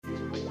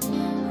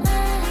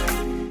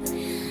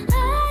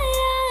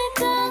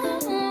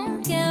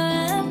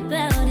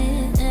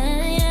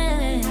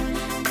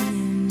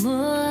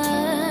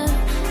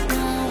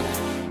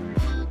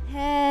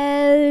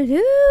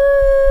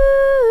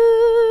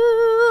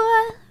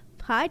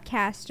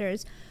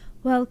podcasters.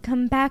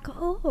 Welcome back,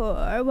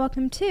 or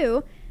welcome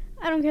to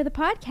I Don't Care the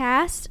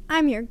Podcast.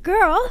 I'm your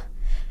girl,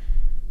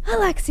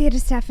 Alexia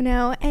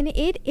DeStefano, and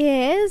it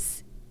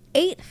is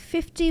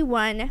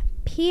 8:51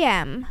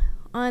 p.m.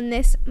 on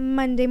this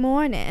Monday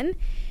morning.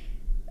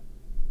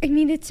 I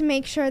needed to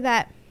make sure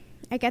that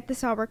I get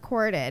this all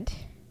recorded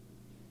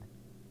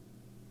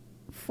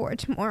for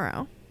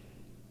tomorrow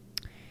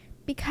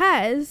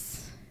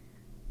because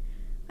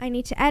I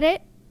need to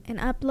edit and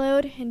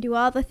upload and do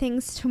all the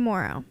things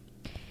tomorrow.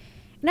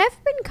 And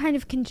I've been kind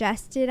of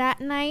congested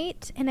at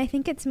night, and I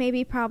think it's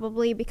maybe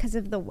probably because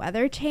of the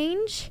weather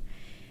change.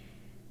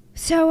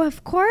 So,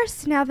 of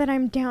course, now that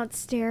I'm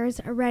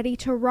downstairs ready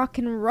to rock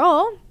and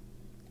roll,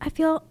 I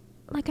feel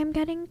like I'm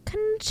getting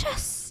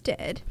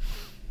congested.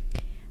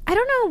 I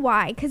don't know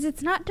why, because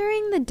it's not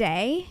during the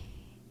day,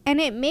 and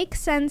it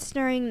makes sense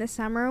during the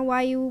summer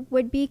why you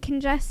would be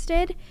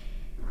congested.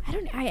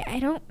 I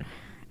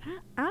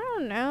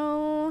don't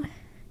know.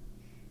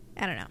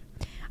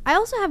 I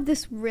also have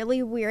this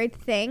really weird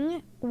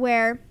thing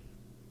where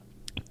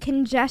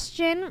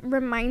congestion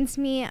reminds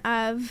me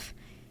of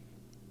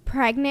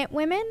pregnant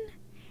women.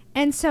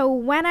 And so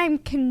when I'm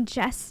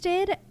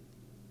congested,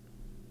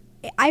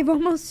 I've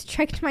almost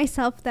tricked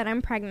myself that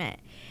I'm pregnant.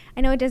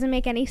 I know it doesn't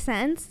make any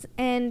sense,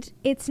 and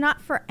it's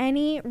not for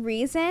any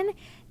reason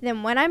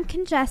than when I'm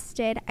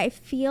congested, I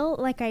feel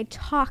like I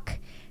talk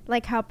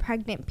like how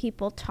pregnant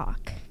people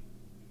talk.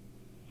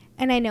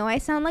 And I know I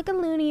sound like a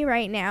loony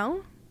right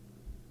now,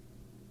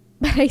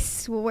 but I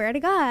swear to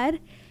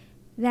God,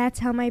 that's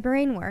how my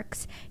brain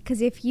works.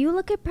 Because if you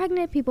look at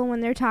pregnant people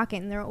when they're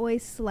talking, they're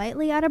always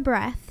slightly out of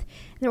breath.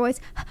 They're always,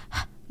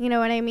 you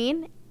know what I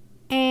mean?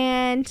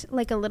 And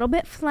like a little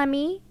bit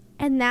phlegmy.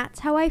 And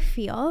that's how I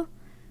feel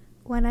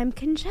when I'm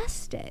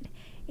congested,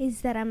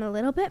 is that I'm a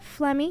little bit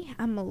phlegmy,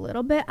 I'm a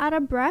little bit out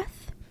of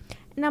breath,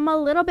 and I'm a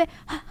little bit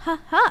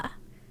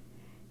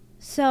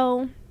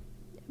So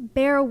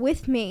bear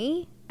with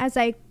me as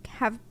I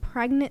have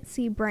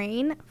pregnancy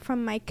brain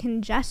from my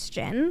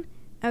congestion,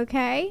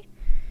 okay?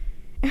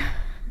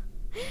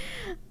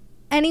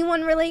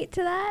 Anyone relate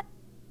to that?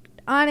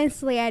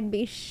 Honestly, I'd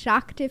be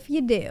shocked if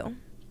you do.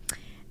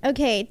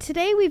 Okay,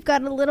 today we've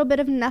got a little bit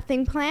of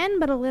nothing planned,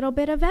 but a little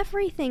bit of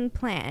everything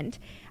planned.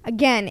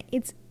 Again,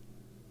 it's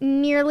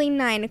nearly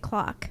 9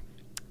 o'clock.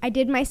 I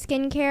did my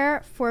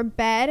skincare for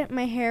bed.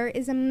 My hair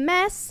is a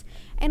mess,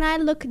 and I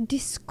look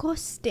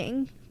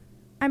disgusting.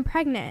 I'm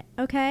pregnant,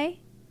 okay?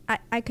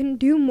 I couldn't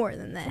do more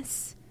than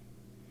this.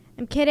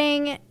 I'm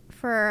kidding.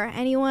 For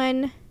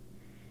anyone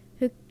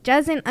who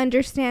doesn't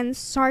understand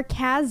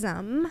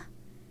sarcasm,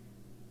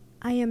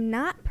 I am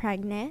not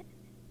pregnant.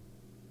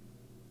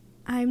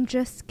 I'm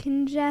just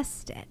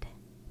congested.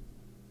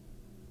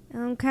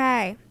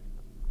 Okay.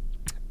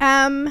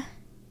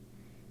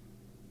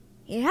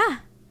 Yeah.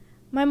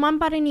 My mom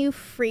bought a new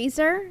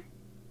freezer.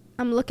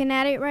 I'm looking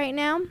at it right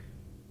now.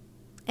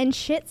 And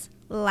shit's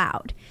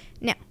loud.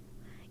 Now,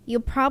 you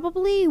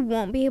probably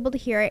won't be able to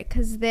hear it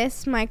because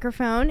this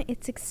microphone,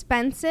 it's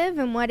expensive.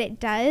 And what it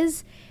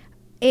does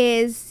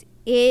is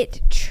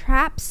it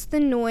traps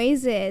the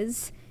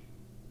noises,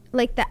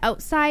 like the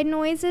outside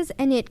noises,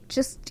 and it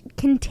just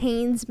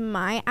contains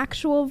my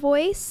actual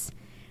voice.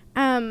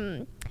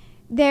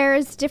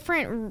 There's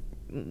different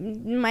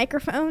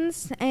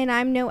microphones, and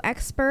I'm no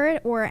expert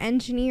or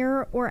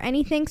engineer or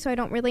anything, so I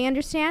don't really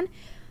understand.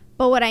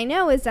 But what I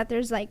know is that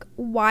there's like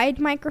wide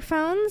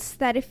microphones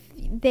that if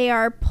they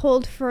are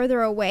pulled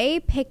further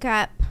away, pick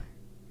up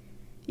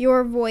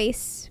your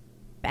voice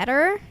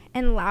better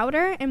and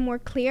louder and more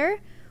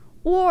clear.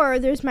 Or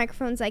there's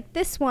microphones like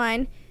this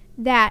one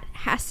that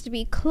has to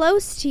be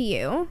close to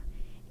you,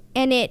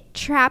 and it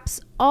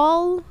traps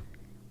all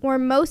or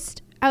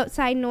most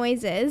outside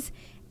noises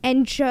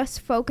and just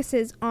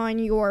focuses on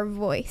your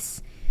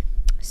voice.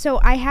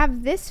 So I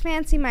have this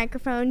fancy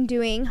microphone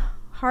doing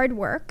hard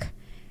work,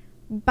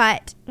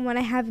 but when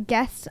I have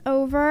guests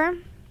over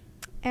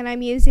and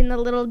I'm using the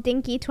little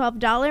dinky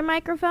 $12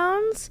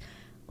 microphones,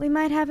 we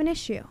might have an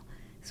issue.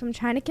 So I'm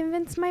trying to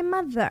convince my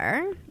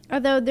mother,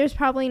 although there's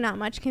probably not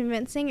much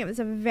convincing. It was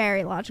a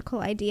very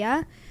logical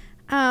idea.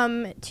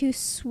 To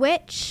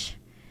switch,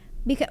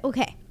 because,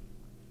 okay,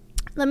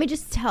 let me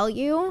just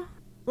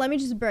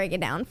break it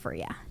down for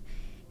you.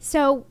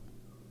 So,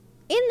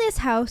 in this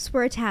house,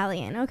 we're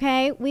Italian,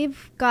 okay?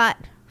 We've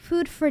got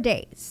food for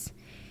days.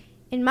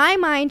 In my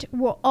mind,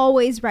 we're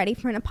always ready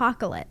for an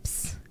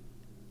apocalypse.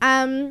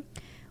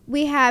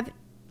 We have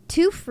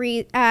two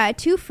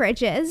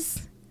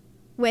fridges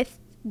with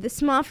the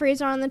small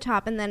freezer on the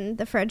top and then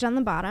the fridge on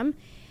the bottom.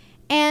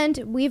 And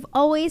we've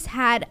always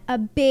had a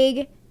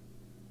big,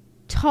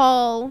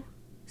 tall,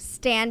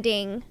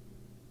 standing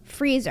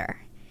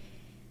freezer.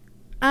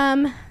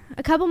 A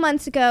couple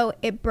months ago,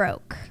 it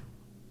broke.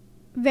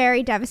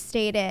 Very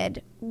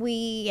devastated.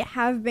 We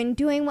have been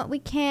doing what we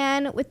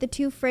can with the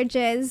two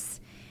fridges,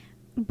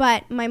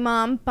 but my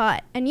mom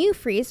bought a new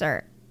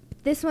freezer.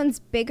 This one's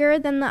bigger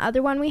than the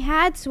other one we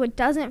had, so it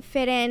doesn't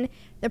fit in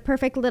the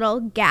perfect little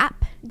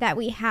gap that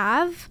we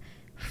have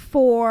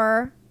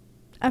for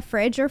a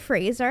fridge or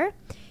freezer.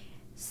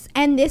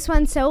 And this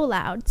one's so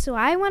loud. So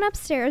I went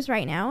upstairs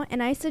right now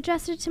and I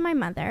suggested to my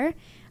mother,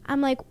 I'm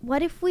like,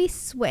 what if we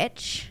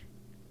switch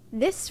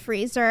this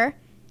freezer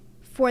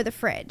for the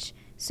fridge?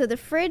 So the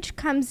fridge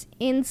comes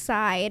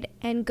inside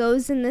and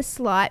goes in this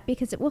slot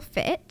because it will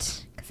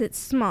fit, because it's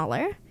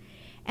smaller.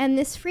 And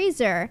this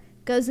freezer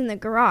goes in the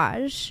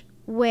garage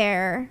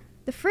where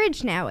the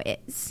fridge now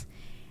is.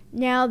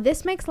 Now,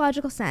 this makes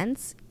logical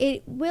sense.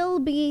 It will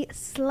be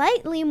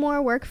slightly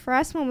more work for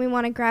us when we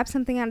want to grab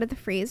something out of the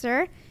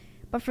freezer.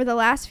 But for the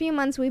last few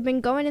months, we've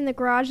been going in the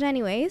garage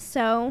anyways,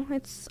 so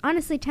it's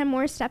honestly 10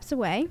 more steps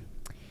away.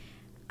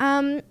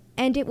 And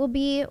it will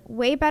be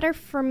way better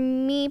for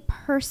me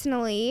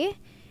personally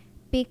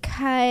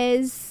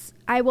because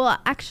I will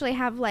actually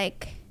have,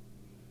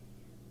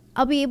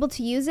 I'll be able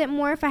to use it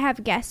more if I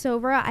have guests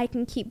over. I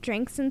can keep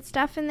drinks and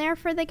stuff in there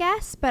for the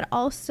guests, but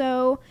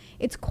also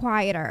it's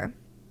quieter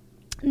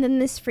than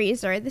this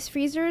freezer. This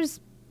freezer is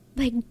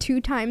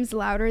 2 times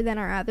louder than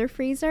our other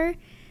freezer,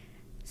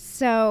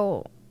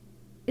 so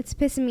it's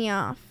pissing me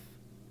off.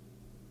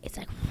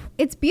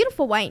 It's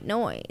beautiful white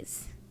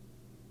noise.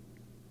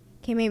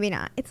 Okay, maybe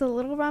not. It's a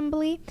little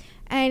rumbly.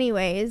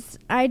 Anyways,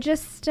 I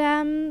just,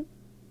 I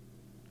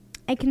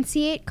can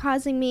see it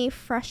causing me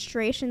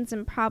frustrations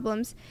and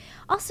problems.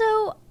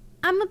 Also,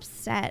 I'm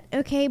upset,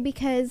 okay,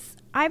 because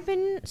I've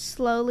been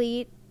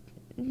slowly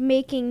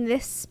making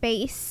this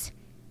space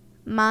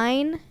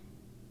mine.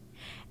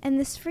 And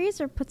this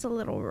freezer puts a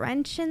little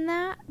wrench in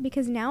that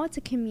because now it's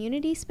a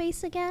community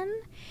space again.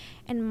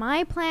 And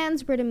my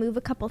plans were to move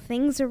a couple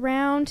things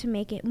around to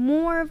make it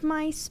more of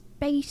my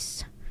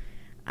space.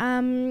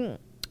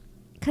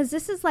 Because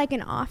this is like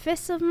an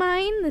office of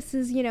mine. This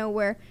is,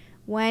 where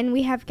when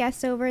we have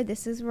guests over,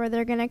 this is where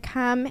they're going to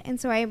come. And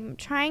so I'm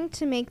trying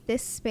to make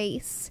this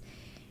space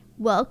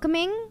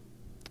welcoming.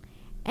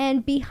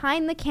 And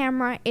behind the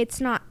camera,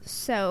 it's not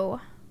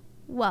so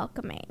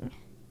welcoming.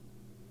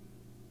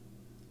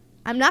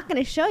 I'm not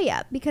going to show you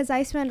because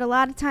I spend a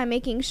lot of time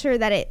making sure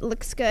that it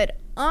looks good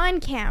on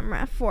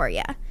camera for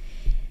you.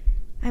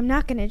 I'm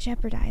not going to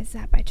jeopardize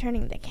that by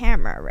turning the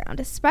camera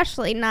around,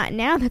 especially not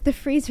now that the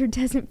freezer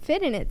doesn't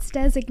fit in its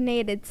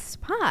designated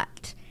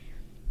spot.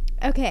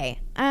 Okay,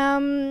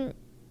 and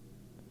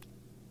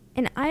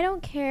I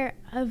don't care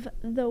of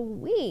the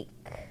week.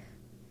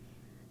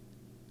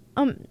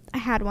 I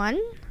had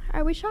one.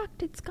 Are we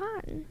shocked it's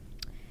gone?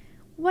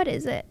 What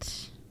is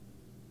it?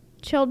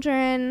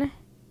 Children,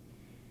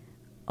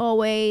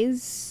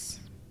 always.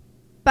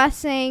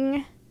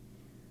 Busing,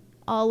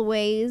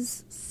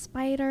 always.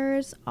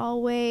 Spiders,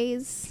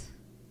 always.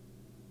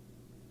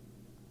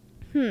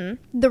 The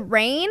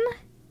rain?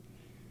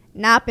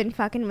 Not been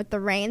fucking with the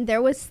rain.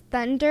 There was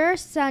thunder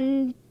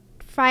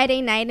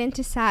Friday night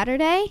into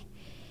Saturday.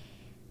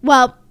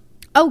 Well,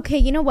 okay,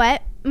 you know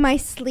what? My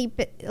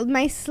sleep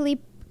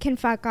can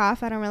fuck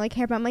off. I don't really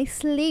care about my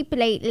sleep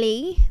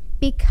lately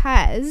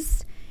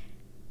because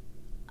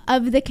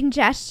of the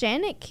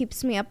congestion. It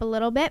keeps me up a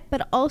little bit,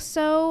 but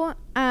also,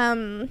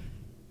 I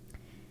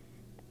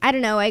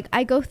don't know,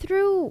 I go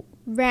through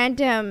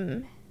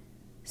random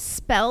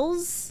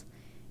spells,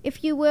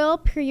 if you will,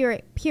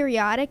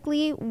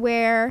 periodically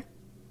where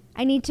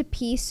I need to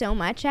pee so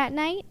much at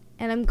night,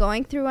 and I'm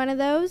going through one of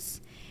those.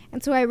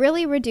 And so I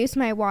really reduce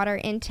my water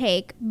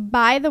intake.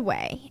 By the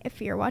way,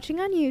 if you're watching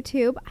on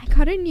YouTube, I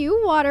got a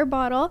new water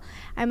bottle.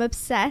 I'm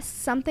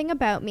obsessed. Something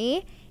about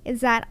me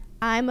is that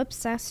I'm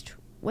obsessed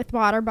with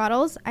water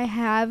bottles. I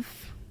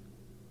have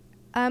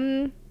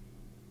a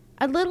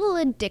little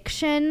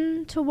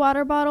addiction to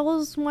water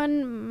bottles,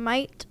 one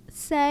might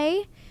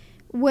say,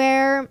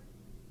 where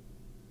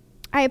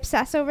I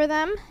obsess over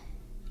them.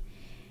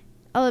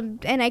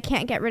 And I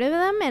can't get rid of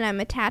them, and I'm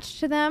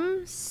attached to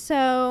them.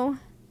 So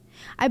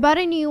I bought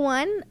a new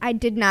one. I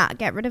did not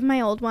get rid of my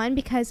old one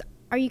because,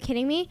 are you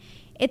kidding me?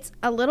 It's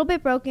a little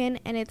bit broken,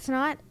 and it's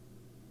not.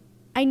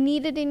 I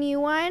needed a new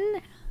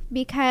one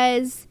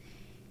because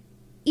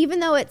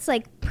even though it's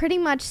pretty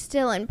much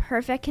still in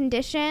perfect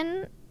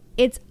condition,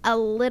 it's a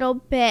little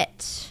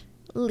bit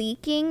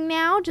leaking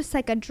now, just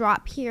a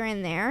drop here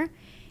and there.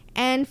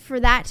 And for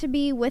that to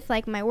be with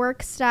my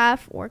work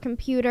stuff or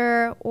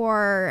computer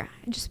or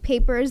just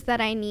papers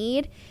that I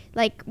need,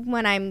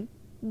 when I'm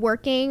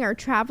working or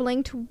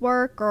traveling to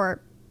work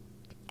or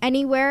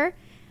anywhere,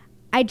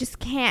 I just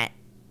can't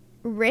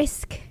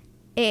risk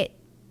it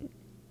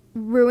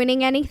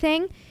ruining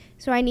anything.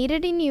 So I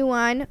needed a new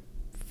one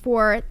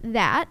for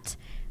that.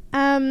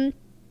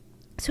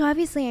 So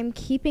obviously I'm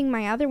keeping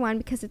my other one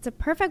because it's a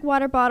perfect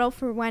water bottle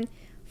for when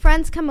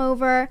friends come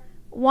over,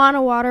 want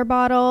a water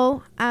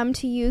bottle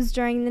to use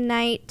during the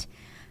night.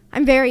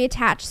 I'm very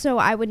attached, so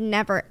I would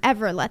never,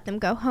 ever let them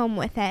go home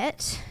with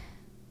it.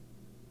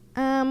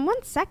 1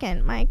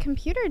 second. My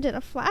computer did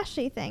a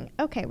flashy thing.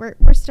 Okay,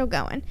 we're still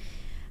going.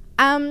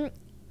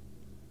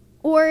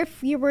 Or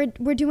if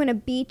we're doing a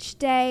beach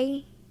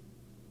day,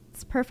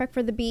 it's perfect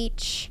for the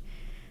beach.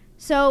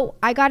 So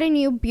I got a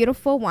new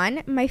beautiful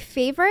one. My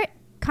favorite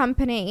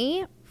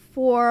company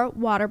for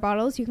water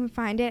bottles, you can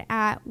find it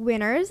at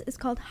Winners, is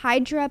called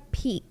Hydra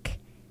Peak.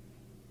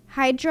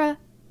 Hydra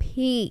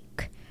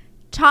Peak.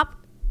 top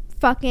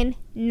fucking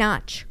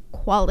notch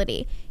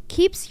quality.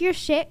 Keeps your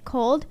shit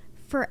cold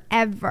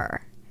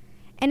forever.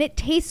 And it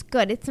tastes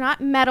good. It's not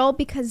metal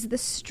because the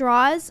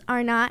straws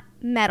are not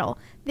metal.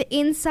 The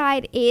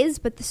inside is,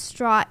 but the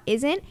straw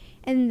isn't.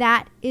 And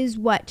that is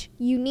what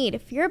you need.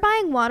 If you're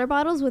buying water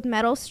bottles with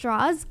metal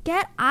straws,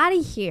 get out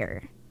of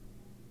here.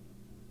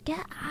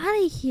 Get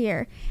out of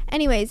here.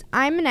 Anyways,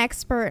 I'm an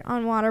expert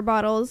on water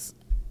bottles.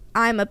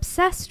 I'm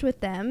obsessed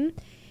with them.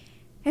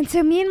 And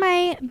so me and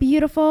my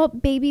beautiful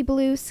baby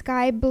blue,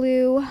 sky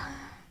blue.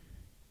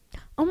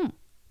 Oh,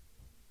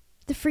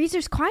 the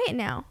freezer's quiet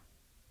now.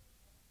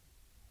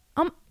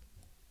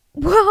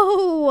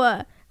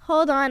 Whoa.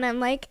 Hold on. I'm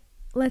like,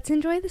 let's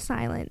enjoy the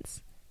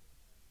silence.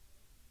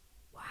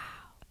 Wow.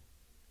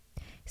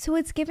 So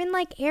it's given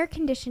like air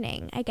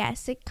conditioning, I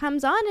guess. It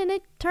comes on and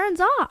it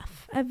turns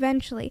off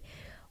eventually.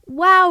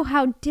 Wow,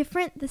 how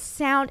different the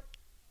sound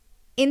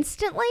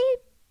instantly.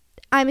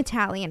 I'm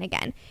Italian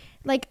again.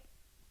 Like,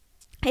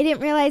 I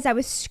didn't realize I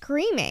was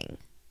screaming.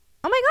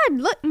 Oh my God,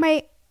 look,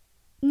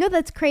 no,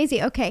 that's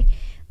crazy. Okay,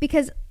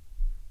 because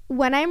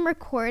when I'm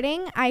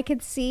recording, I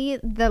could see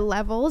the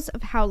levels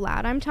of how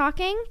loud I'm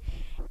talking.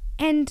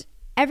 And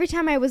every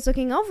time I was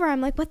looking over,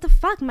 I'm like, what the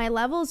fuck? My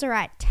levels are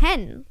at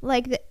 10.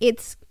 Like,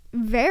 it's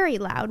very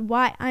loud.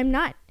 Why? I'm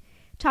not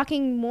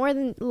talking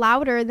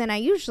louder than I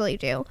usually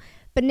do.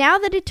 But now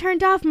that it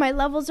turned off, my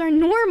levels are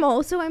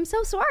normal. So I'm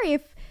so sorry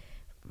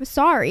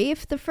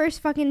if the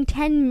first fucking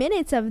 10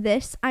 minutes of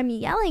this, I'm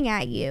yelling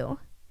at you.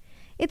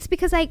 It's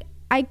because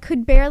I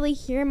could barely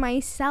hear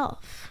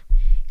myself.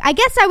 I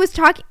guess I was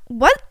talking,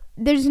 what?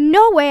 There's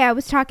no way I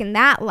was talking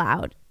that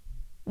loud.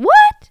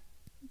 What?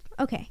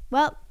 Okay,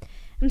 well,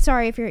 I'm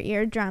sorry if your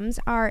eardrums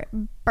are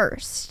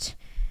burst.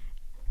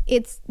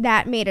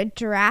 That made a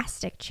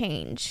drastic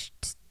change.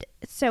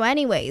 So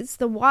anyways,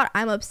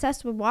 I'm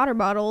obsessed with water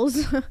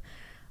bottles,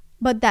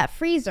 but that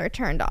freezer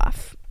turned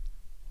off.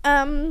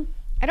 I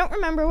don't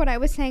remember what I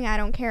was saying I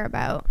don't care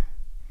about.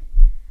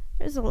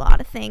 There's a lot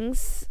of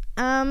things.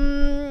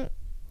 I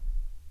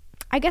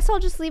guess I'll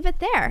just leave it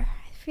there.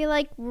 I feel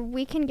like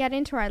we can get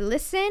into our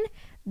listen,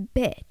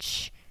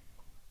 bitch,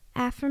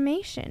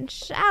 affirmation,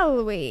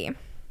 shall we?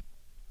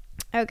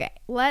 Okay,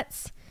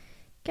 let's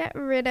get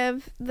rid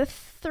of the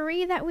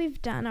 3 that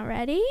we've done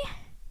already.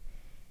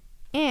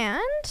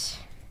 And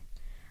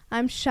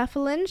I'm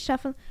shuffling.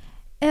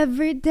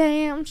 Every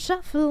day I'm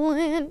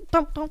shuffling.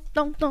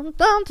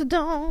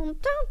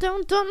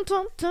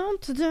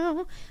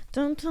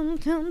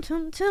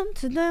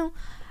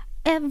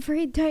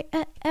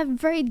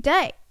 Every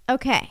day.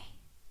 Okay.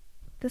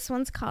 This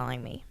one's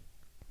calling me.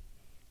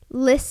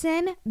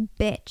 Listen,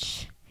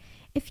 bitch.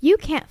 If you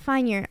can't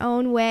find your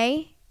own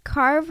way,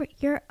 carve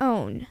your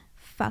own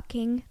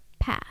fucking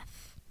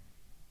path.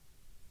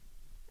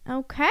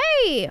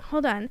 Okay.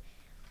 Hold on.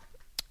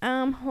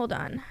 Hold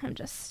on.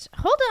 Hold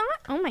on.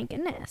 Oh my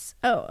goodness.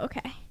 Oh,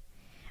 okay.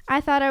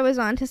 I thought I was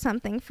onto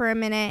something for a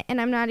minute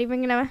and I'm not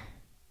even gonna.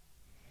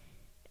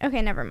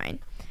 Okay, never mind.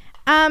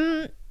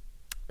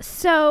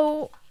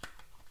 So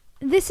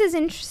this is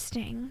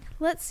interesting.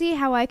 Let's see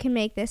how I can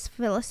make this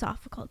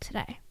philosophical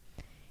today.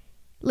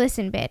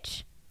 Listen,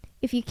 bitch.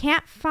 If you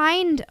can't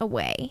find a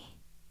way,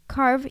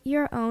 carve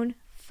your own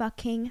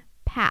fucking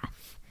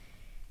path.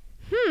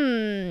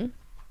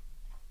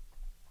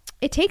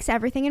 It takes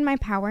everything in my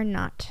power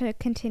not to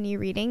continue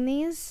reading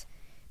these.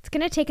 It's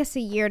going to take us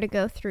a year to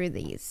go through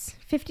these.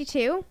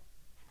 52?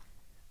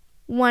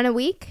 1 a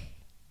week?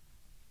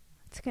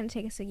 It's going to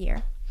take us a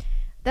year.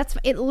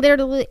 It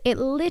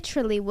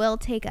literally will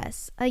take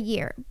us a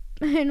year.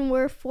 And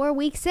we're 4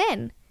 weeks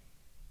in.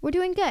 We're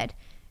doing good.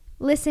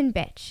 Listen,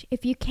 bitch.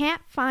 If you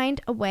can't find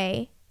a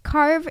way,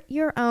 carve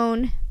your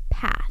own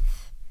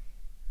path.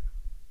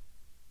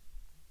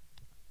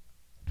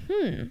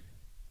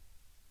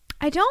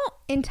 I don't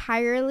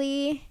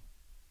entirely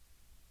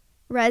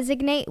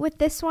resonate with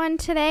this one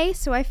today,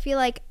 so I feel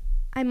like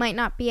I might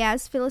not be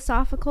as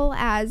philosophical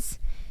as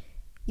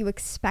you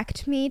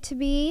expect me to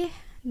be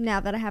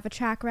now that I have a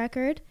track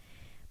record.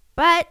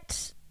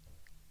 But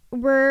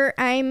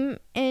I'm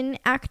an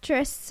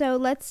actress, so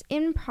let's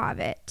improv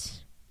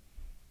it.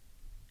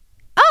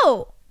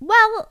 Oh,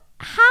 well,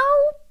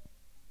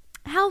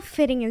 how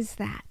fitting is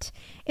that?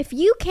 If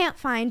you can't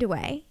find a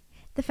way,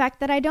 the fact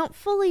that I don't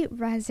fully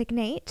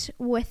resonate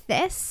with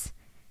this,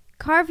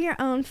 carve your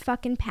own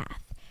fucking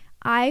path.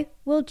 I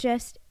will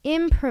just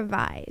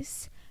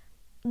improvise.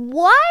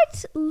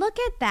 What? Look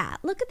at that.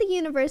 Look at the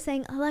universe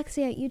saying,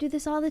 Alexia, you do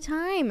this all the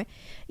time.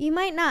 You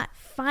might not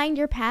find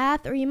your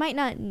path, or you might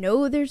not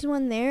know there's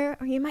one there,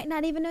 or you might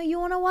not even know you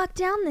want to walk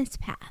down this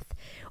path,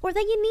 or that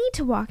you need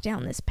to walk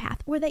down this path,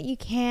 or that you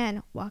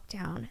can walk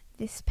down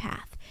this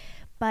path.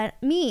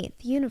 But me,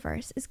 the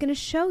universe, is going to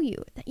show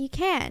you that you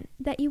can,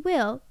 that you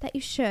will, that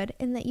you should,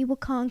 and that you will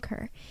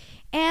conquer.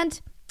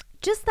 And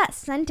just that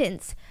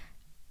sentence,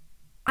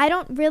 I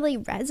don't really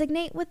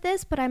resonate with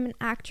this, but I'm an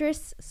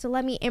actress, so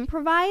let me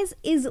improvise,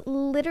 is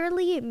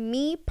literally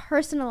me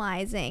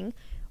personalizing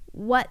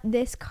what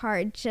this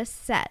card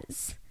just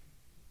says.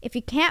 If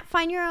you can't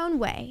find your own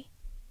way,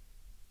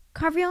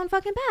 carve your own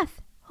fucking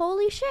path.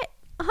 Holy shit.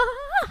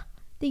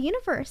 The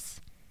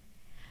universe.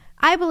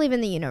 I believe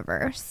in the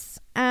universe.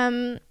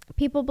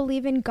 People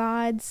believe in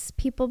gods.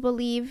 People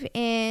believe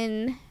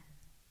in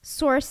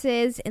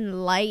sources,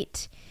 in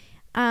light,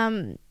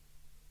 in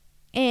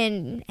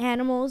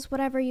animals,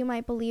 whatever you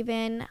might believe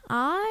in.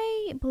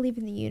 I believe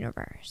in the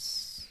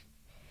universe.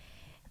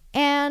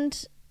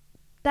 And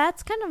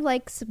that's kind of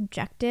like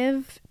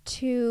subjective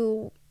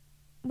to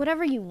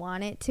whatever you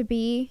want it to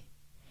be.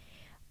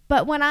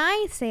 But when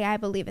I say I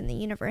believe in the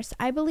universe,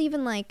 I believe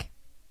in like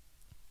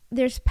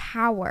there's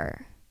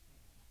power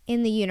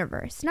in the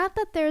universe. Not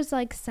that there's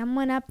like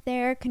someone up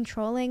there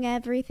controlling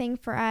everything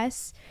for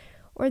us,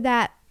 or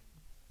that,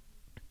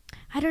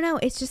 I don't know,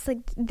 it's just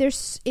like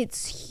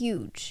it's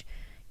huge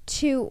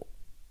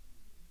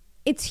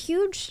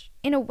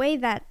in a way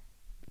that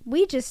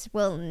we just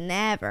will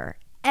never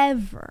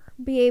ever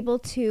be able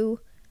to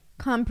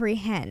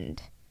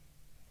comprehend,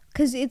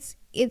 because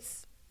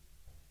it's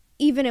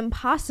even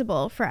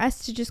impossible for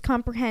us to just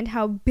comprehend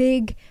how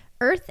big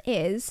Earth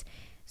is.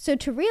 So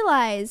to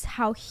realize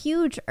how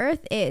huge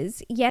Earth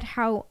is, yet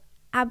how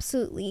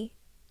absolutely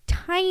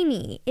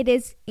tiny it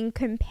is in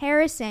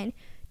comparison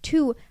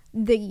to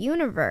the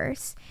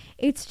universe,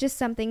 it's just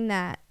something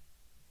that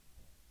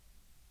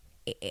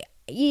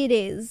it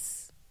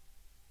is,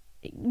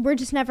 we're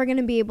just never going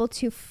to be able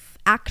to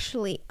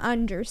actually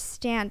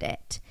understand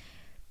it,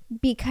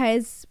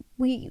 because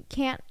we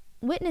can't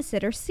witness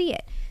it or see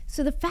it.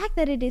 So the fact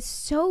that it is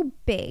so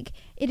big,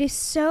 it is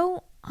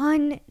so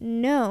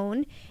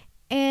unknown,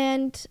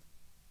 and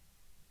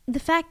the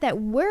fact that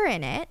we're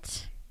in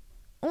it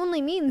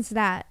only means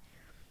that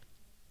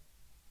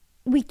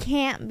we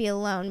can't be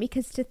alone,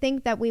 because to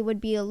think that we would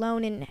be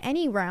alone in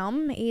any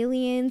realm,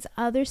 aliens,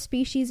 other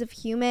species of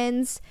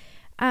humans,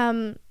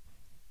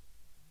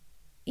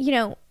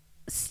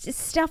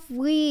 stuff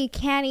we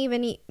can't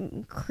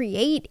even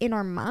create in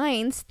our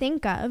minds,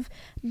 think of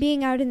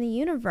being out in the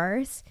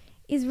universe,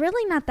 is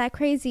really not that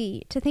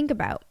crazy to think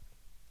about.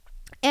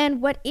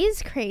 And what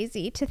is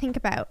crazy to think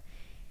about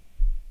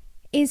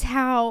is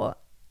how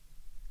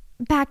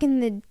back in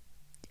the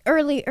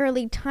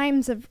early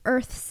times of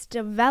Earth's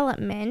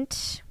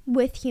development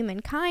with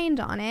humankind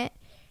on it,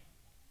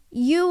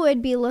 you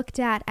would be looked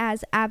at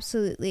as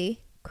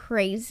absolutely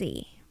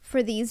crazy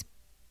for these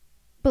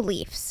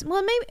beliefs.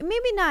 Well,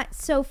 maybe not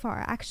so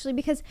far, actually,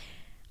 because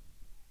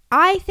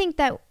I think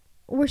that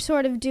we're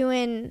sort of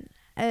doing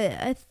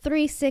a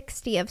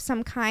 360 of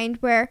some kind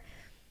where,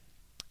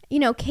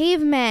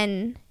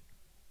 cavemen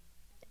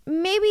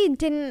maybe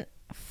didn't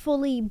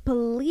fully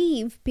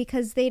believe,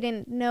 because they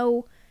didn't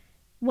know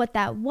what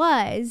that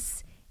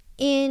was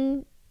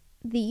in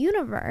the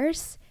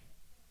universe,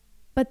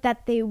 but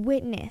that they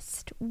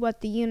witnessed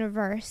what the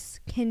universe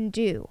can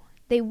do.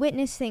 They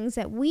witnessed things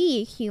that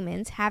we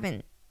humans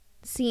haven't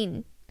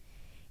seen,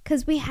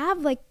 because we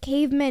have like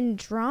cavemen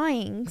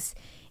drawings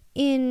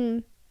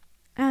in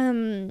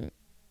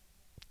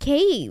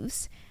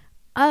caves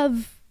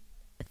of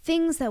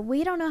things that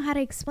we don't know how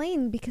to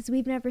explain because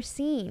we've never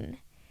seen,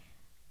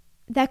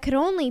 that could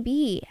only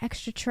be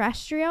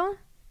extraterrestrial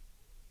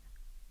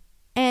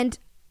and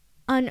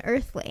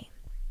unearthly.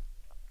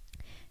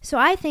 So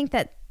I think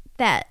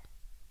that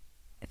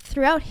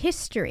throughout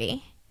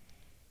history,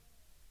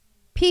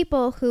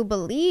 people who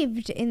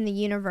believed in the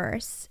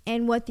universe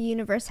and what the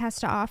universe has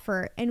to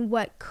offer and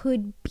what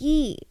could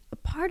be a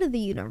part of the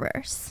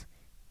universe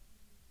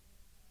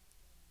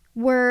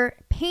were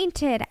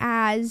painted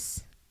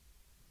as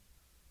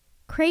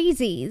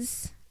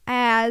crazies,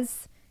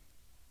 as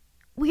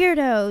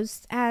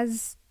weirdos,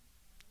 as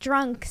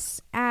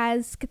drunks,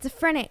 as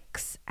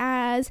schizophrenics,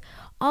 as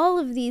all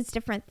of these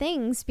different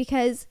things,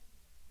 because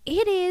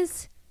it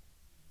is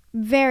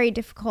very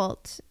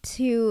difficult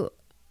to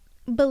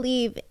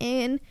believe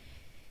in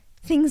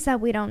things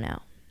that we don't know.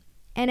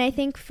 And I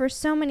think for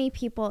so many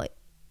people,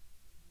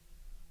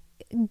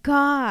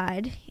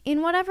 God,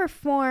 in whatever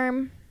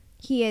form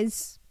he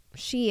is,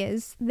 she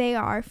is, they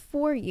are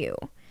for you,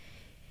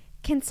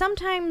 can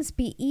sometimes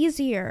be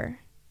easier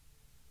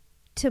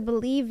to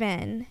believe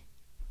in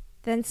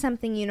than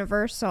something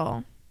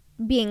universal,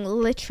 being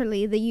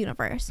literally the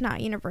universe,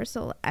 not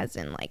universal as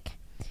in like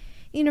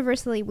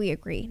universally we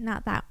agree,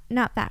 not that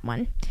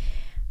one.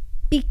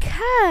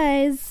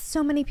 Because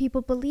so many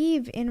people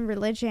believe in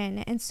religion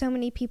and so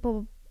many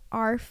people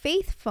are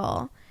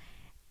faithful,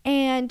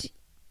 and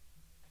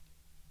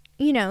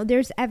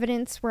there's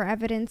evidence where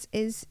evidence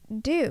is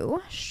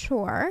due,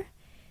 sure,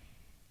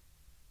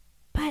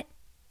 but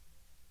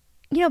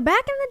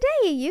back in the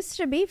day, it used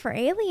to be for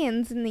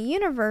aliens in the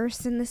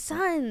universe and the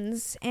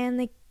suns and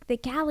the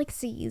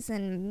galaxies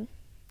and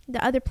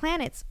the other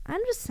planets.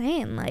 I'm just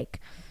saying, like,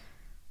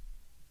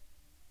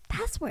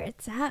 that's where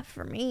it's at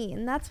for me,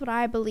 and that's what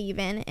I believe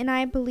in. And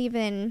I believe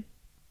in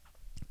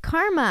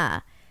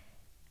karma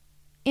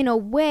in a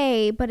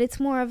way, but it's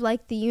more of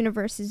like the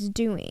universe is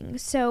doing.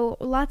 So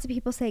lots of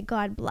people say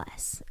God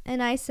bless,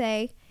 and I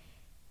say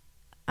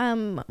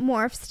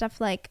more of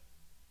stuff like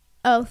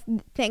oh,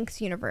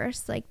 thanks,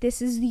 universe. Like,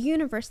 this is the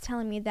universe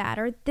telling me that,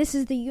 or this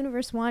is the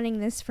universe wanting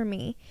this for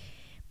me.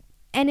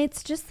 And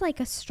it's just like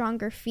a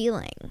stronger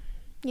feeling,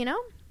 you know?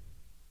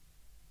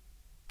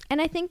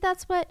 And I think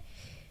that's what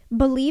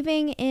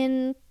believing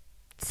in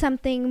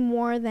something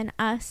more than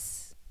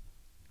us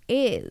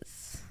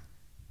is.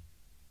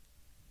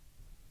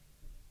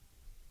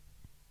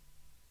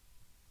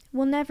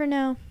 We'll never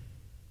know.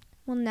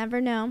 We'll never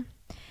know.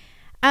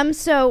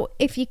 So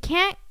if you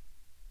can't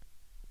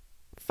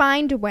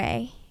find a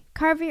way,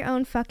 carve your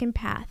own fucking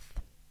path.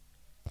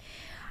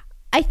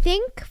 I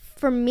think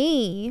for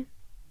me,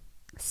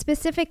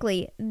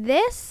 specifically,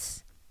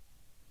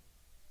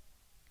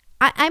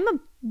 I'm a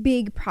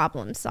big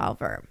problem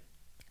solver.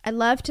 I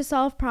love to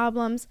solve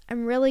problems.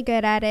 I'm really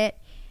good at it.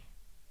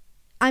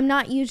 I'm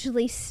not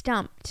usually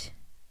stumped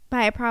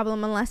by a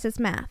problem unless it's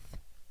math.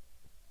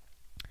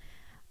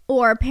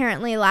 Or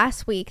apparently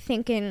last week,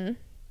 thinking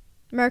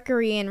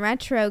Mercury in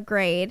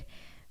retrograde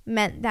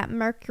meant that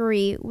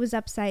Mercury was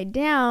upside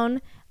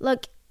down.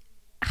 Look,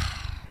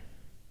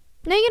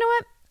 no, you know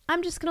what?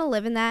 I'm just going to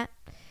live in that.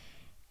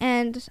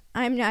 And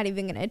I'm not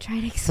even going to try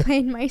to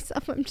explain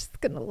myself. I'm just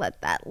going to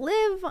let that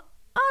live on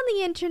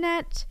the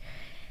internet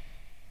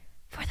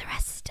for the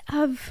rest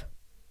of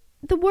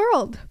the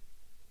world.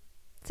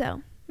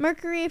 So,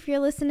 Mercury, if you're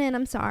listening,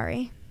 I'm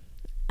sorry.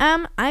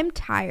 I'm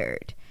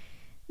tired.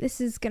 This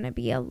is going to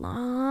be a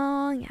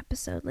long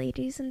episode,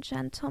 ladies and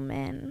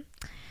gentlemen.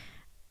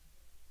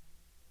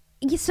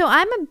 So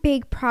I'm a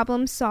big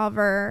problem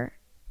solver,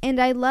 and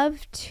I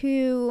love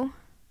to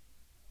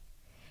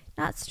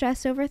not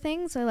stress over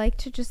things. I like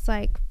to just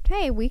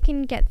hey, we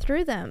can get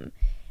through them.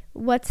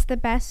 What's the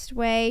best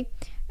way?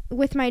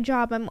 With my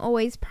job, I'm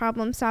always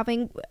problem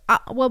solving.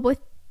 With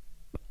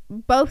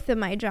both of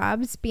my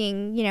jobs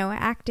being,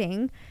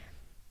 acting,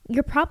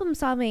 you're problem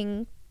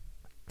solving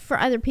for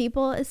other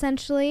people,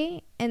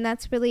 essentially, and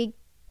that's really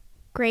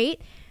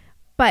great.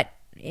 But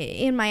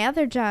in my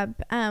other job,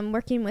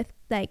 working with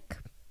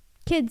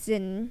kids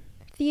in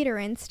theater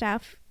and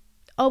stuff,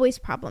 always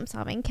problem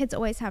solving. Kids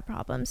always have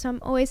problems, so I'm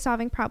always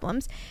solving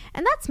problems,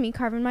 and that's me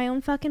carving my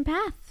own fucking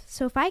path.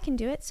 So if I can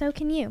do it, so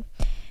can you.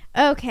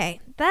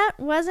 Okay, that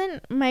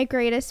wasn't my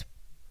greatest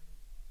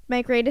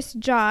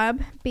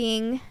job,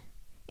 being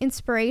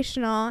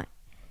inspirational,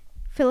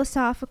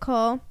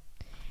 philosophical,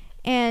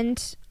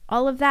 and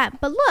all of that.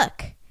 But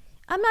look,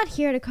 I'm not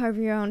here to carve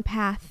your own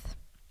path.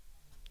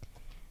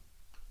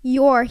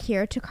 You're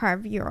here to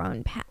carve your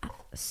own path.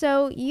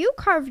 So you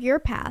carve your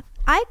path,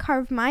 I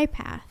carve my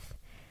path,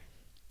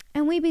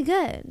 and we be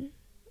good,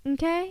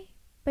 okay?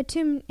 But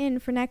tune in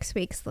for next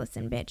week's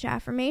Listen Bitch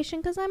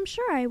affirmation, because I'm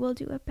sure I will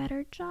do a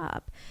better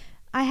job.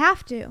 I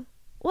have to.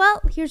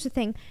 Well, here's the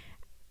thing.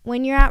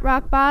 When you're at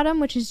rock bottom,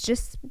 which is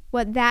just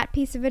what that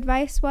piece of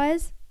advice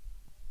was,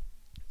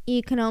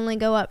 you can only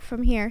go up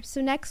from here.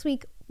 So next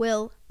week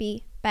will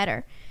be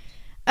better.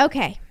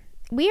 Okay,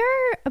 we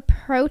are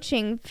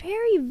approaching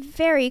very,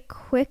 very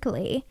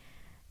quickly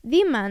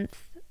the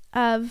month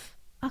of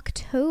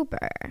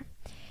October.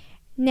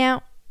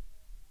 Now,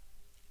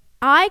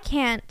 I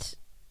can't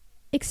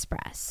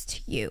express to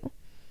you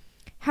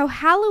how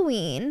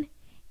Halloween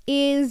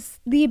is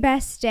the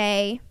best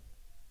day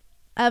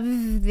of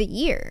the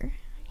year.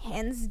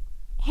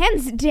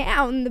 Hands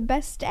down, the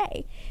best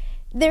day.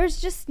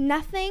 There's just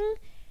nothing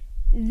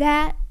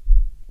that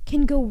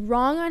can go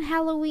wrong on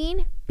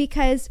Halloween,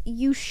 because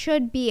you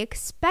should be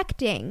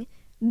expecting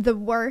the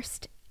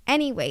worst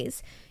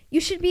anyways.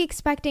 You should be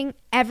expecting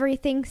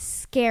everything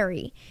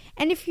scary.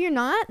 And if you're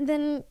not,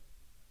 then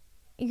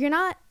you're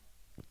not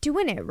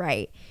doing it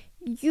right.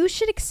 You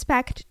should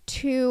expect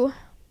to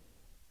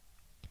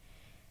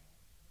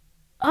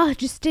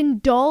just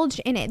indulge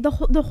in it. The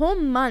whole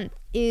month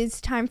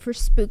is time for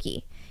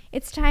spooky.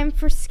 It's time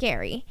for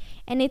scary.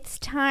 And it's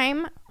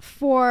time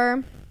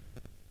for...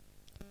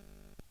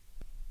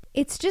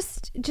 It's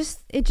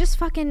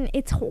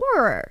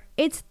horror.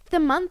 It's the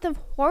month of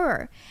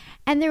horror.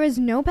 And there is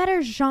no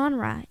better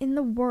genre in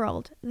the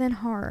world than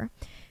horror.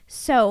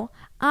 So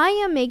I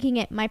am making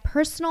it my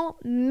personal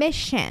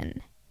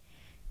mission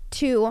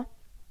to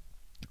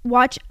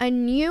watch a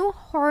new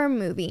horror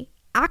movie,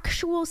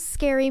 actual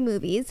scary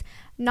movies,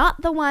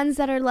 not the ones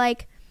that are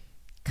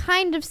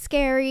kind of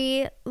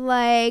scary,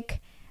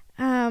 like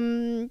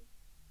the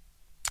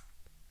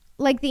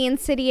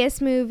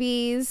Insidious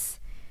movies,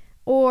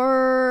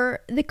 or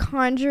the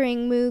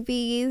Conjuring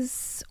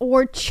movies,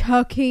 or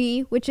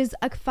Chucky, which is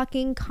a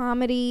fucking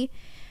comedy.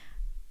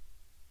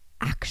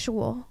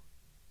 Actual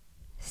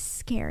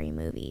scary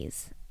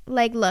movies.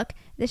 Look,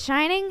 The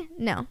Shining,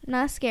 no,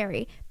 not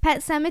scary. Pet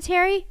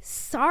Sematary,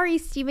 sorry,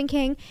 Stephen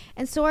King,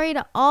 and sorry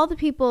to all the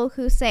people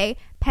who say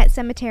Pet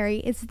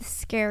Sematary is the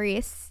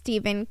scariest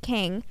Stephen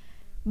King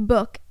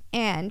book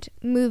and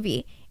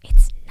movie.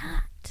 It's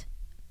not,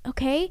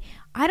 okay?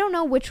 I don't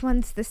know which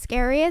one's the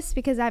scariest,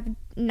 because I've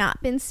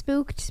not been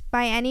spooked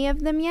by any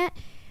of them yet,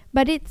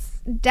 but it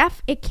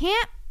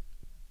can't,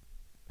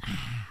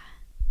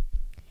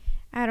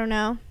 I don't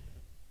know.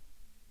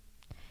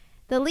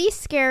 The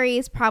least scary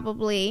is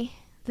probably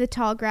The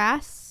Tall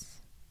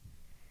Grass.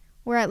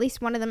 where at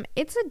least one of them,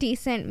 it's a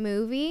decent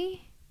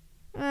movie.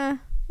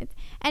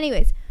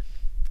 Anyways,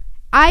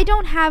 I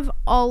don't have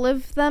all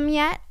of them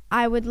yet.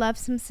 I would love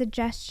some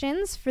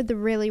suggestions for the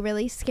really,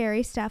 really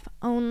scary stuff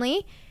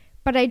only.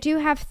 But I do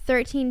have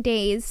 13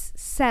 days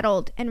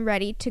settled and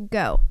ready to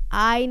go.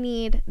 I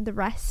need the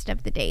rest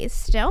of the days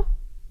still.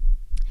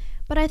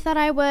 But I thought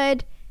I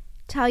would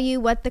tell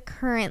you what the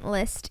current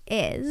list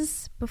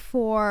is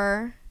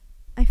before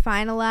I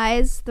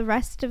finalize the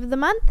rest of the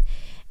month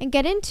and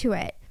get into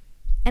it.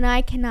 And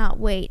I cannot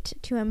wait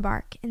to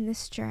embark in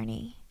this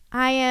journey.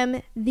 I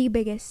am the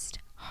biggest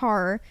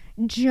horror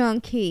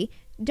junkie.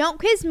 Don't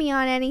quiz me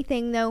on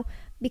anything though,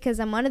 because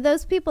I'm one of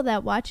those people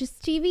that watches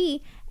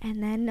TV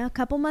and then a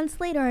couple months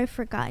later I've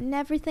forgotten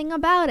everything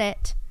about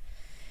it.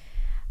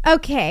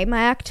 Okay,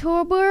 my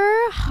October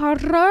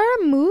horror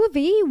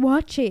movie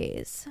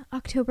watches.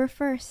 October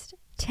 1st,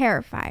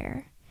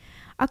 Terrifier.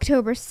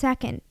 October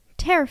 2nd,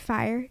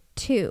 Terrifier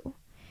 2.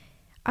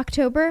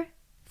 October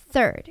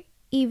 3rd,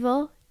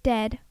 Evil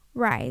Dead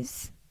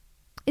Rise.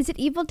 Is it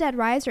Evil Dead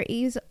Rise or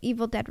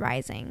Evil Dead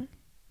Rising?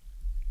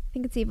 I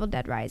think it's Evil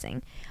Dead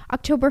Rising.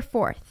 October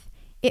 4th,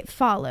 It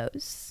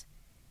Follows.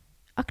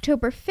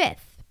 October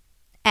 5th,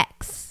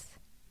 X.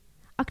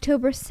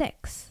 October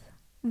 6th,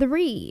 The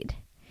Read.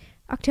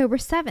 October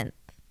 7th,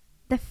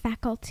 The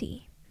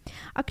Faculty.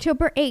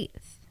 October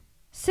 8th,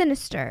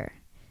 Sinister.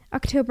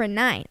 October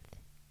 9th,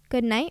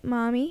 Good Night,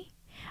 Mommy.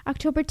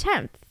 October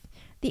 10th,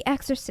 The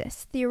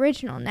Exorcist, the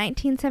original,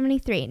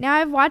 1973. Now,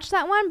 I've watched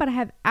that one, but I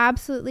have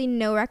absolutely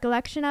no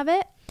recollection of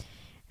it.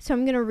 So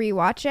I'm going to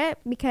rewatch it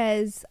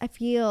because I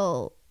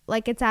feel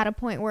like it's at a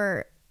point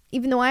where,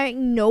 even though I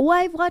know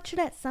I've watched it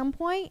at some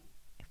point,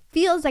 it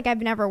feels like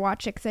I've never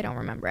watched it because I don't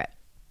remember it.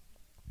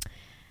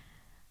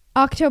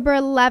 October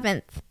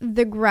 11th,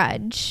 The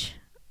Grudge.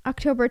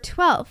 October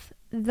 12th,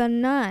 The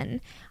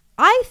Nun.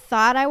 I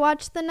thought I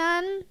watched The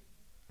Nun.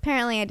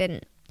 Apparently I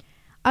didn't.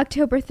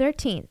 October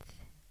 13th,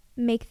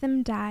 Make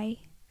Them Die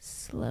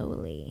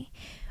Slowly.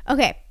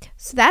 Okay,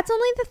 so that's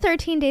only the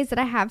 13 days that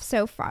I have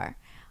so far.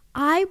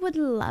 I would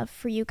love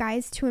for you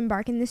guys to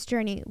embark in this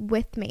journey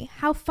with me.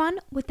 How fun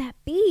would that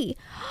be?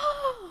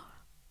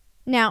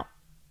 Now,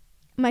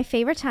 my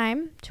favorite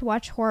time to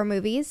watch horror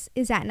movies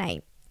is at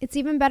night. It's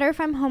even better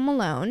if I'm home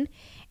alone.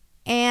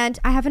 And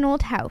I have an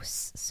old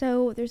house,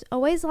 so there's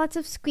always lots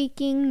of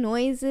squeaking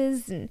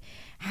noises and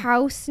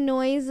house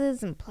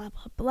noises and blah,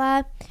 blah,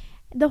 blah.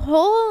 The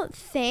whole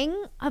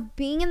thing of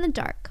being in the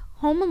dark,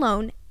 home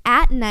alone,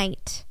 at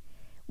night,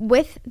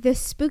 with the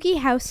spooky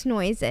house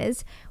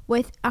noises,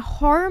 with a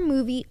horror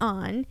movie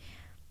on,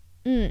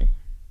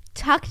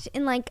 tucked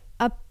in like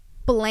a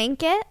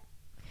blanket,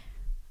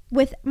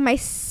 with my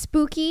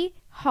spooky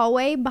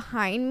hallway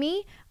behind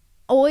me,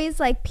 always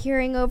like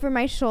peering over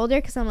my shoulder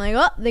because I'm like,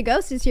 oh, the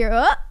ghost is here.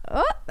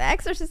 Oh, the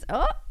exorcist.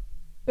 Oh,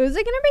 who's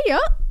it gonna be?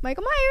 Oh,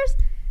 Michael Myers.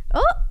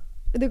 Oh,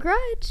 The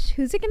Grudge.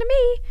 Who's it gonna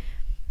be?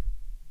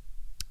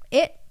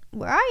 It.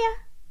 Where are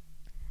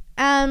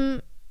ya?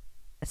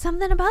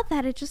 Something about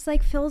that. It just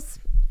like fills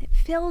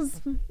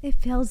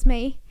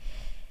me.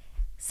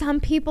 Some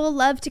people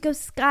love to go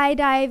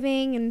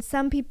skydiving, and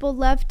some people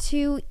love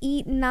to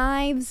eat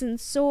knives and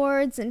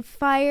swords and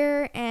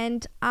fire,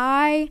 and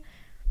I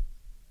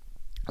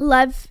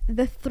love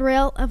the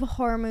thrill of a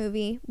horror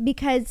movie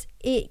because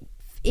it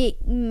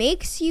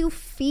makes you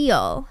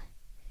feel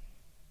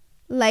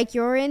like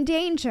you're in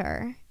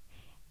danger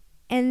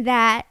and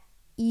that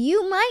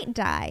you might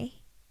die.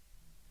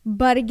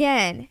 But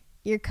again,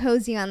 you're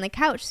cozy on the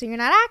couch, so you're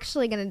not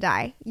actually going to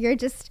die. You're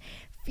just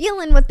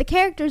feeling what the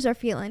characters are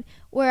feeling.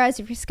 Whereas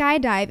if you're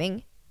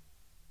skydiving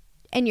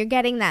and you're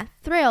getting that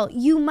thrill,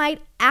 you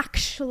might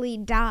actually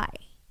die.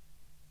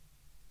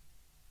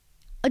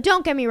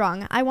 Don't get me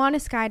wrong. I want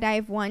to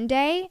skydive one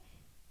day,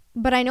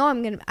 but I know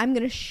I'm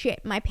gonna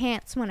shit my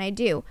pants when I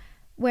do.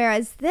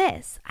 Whereas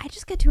this, I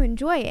just get to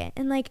enjoy it,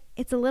 and like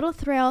it's a little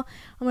thrill.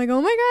 I'm like,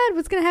 oh my god,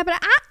 what's gonna happen?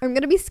 I'm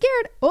gonna be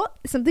scared. Oh,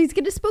 something's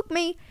gonna spook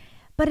me.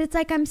 But it's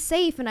like I'm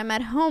safe and I'm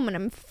at home and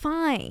I'm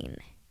fine.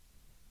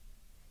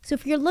 So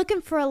if you're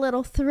looking for a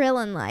little thrill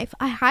in life,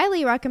 I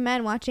highly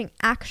recommend watching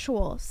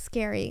actual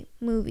scary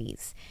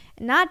movies,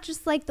 and not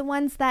just like the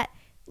ones that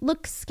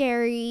look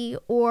scary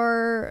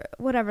or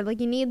whatever.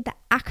 Like, you need the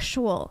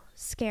actual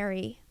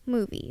scary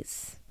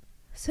movies.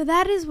 So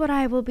that is what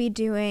I will be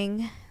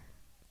doing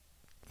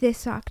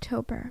this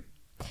October.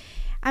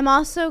 I'm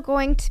also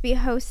going to be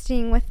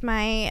hosting with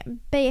my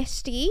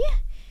bestie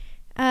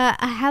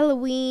a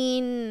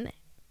Halloween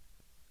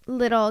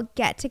little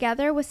get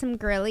together with some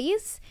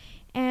girlies,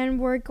 and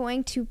we're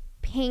going to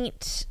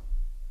paint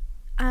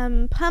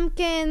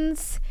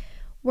pumpkins.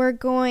 We're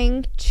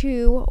going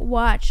to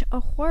watch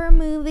a horror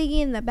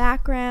movie in the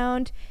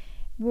background.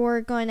 We're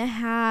going to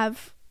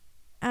have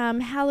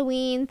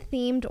Halloween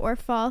themed or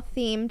fall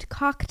themed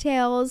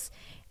cocktails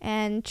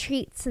and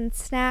treats and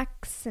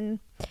snacks, and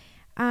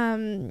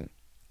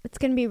it's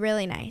going to be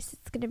really nice.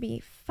 It's going to be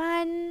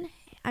fun.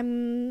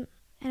 And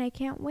I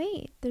can't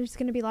wait. There's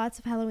going to be lots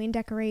of Halloween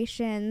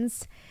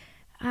decorations.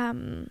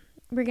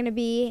 We're going to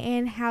be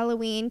in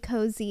Halloween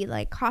cozy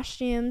like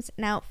costumes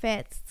and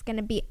outfits. It's going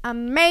to be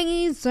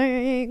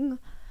amazing.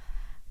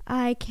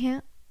 I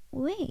can't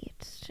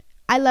wait.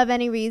 I love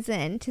any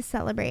reason to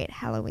celebrate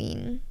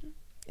Halloween.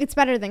 It's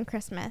better than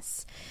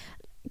Christmas.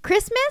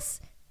 Christmas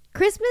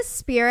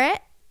spirit.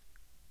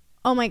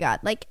 Oh my God.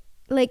 Like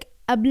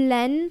a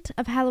blend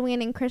of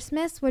Halloween and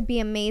Christmas would be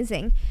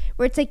amazing.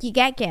 Where it's like you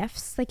get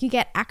gifts, like you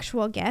get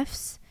actual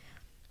gifts.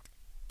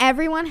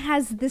 Everyone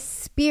has the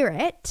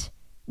spirit,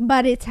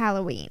 but it's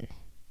Halloween.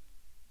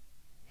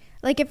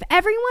 Like if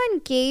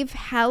everyone gave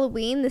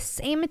Halloween the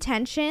same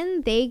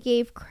attention they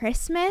gave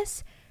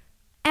Christmas,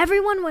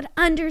 everyone would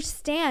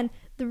understand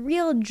the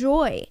real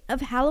joy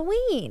of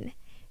Halloween.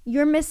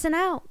 You're missing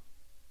out.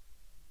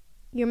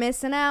 You're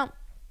missing out.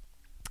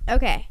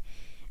 Okay.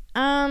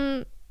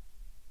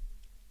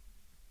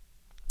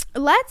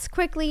 Let's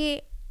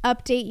quickly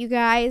update you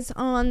guys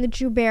on the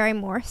Drew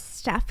Barrymore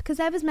stuff because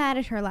I was mad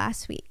at her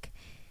last week.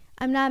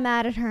 I'm not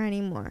mad at her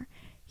anymore.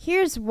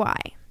 Here's why.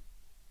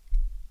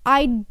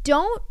 I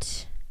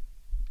don't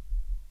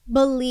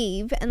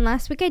believe, and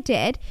last week I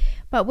did,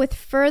 but with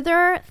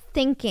further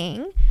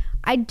thinking,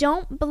 I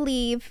don't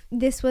believe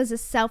this was a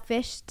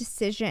selfish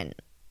decision.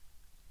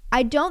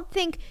 I don't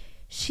think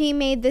she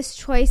made this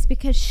choice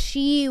because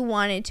she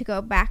wanted to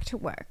go back to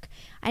work.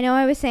 I know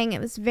I was saying it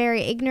was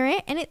very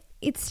ignorant, and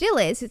it still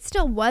is. It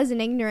still was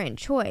an ignorant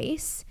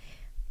choice.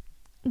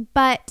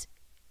 But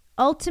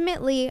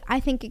ultimately, I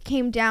think it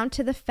came down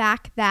to the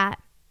fact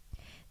that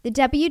the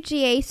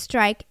WGA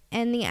strike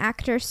and the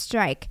actors'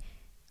 strike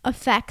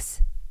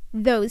affects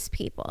those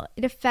people.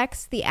 It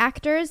affects the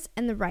actors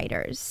and the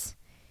writers.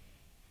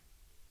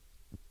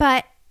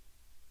 But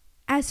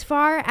as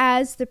far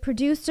as the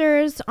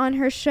producers on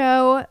her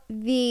show,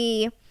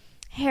 the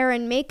hair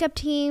and makeup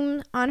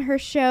team on her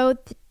show,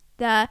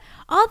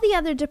 all the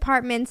other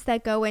departments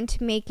that go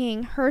into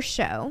making her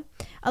show,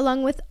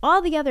 along with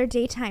all the other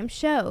daytime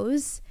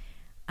shows,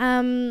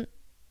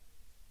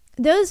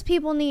 those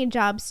people need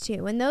jobs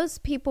too, and those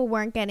people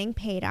weren't getting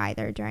paid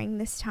either during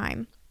this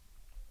time.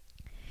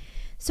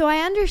 So I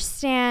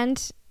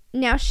understand.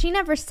 Now, she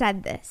never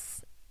said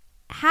this.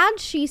 Had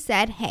she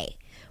said, hey,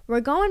 we're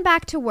going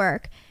back to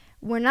work,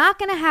 we're not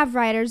going to have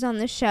writers on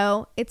the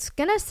show, it's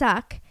going to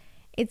suck,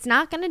 it's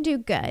not going to do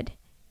good,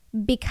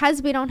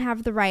 because we don't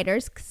have the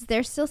writers, because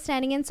they're still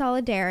standing in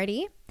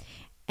solidarity,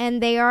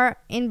 and they are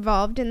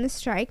involved in the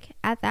strike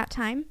at that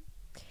time,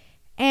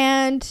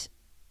 and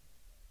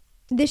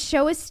the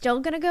show is still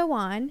going to go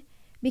on,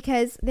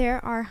 because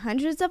there are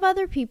hundreds of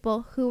other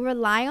people who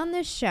rely on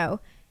this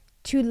show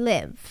to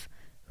live,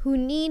 who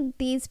need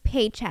these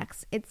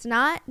paychecks. It's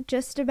not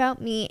just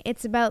about me,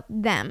 it's about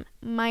them,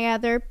 my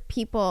other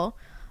people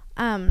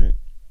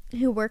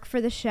who work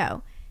for the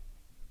show.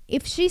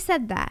 If she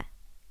said that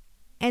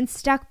and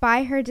stuck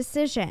by her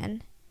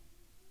decision,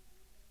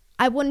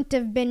 I wouldn't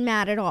have been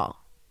mad at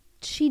all.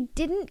 I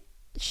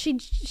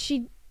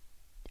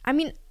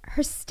mean,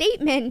 her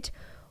statement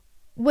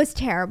was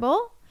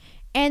terrible,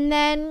 and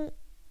then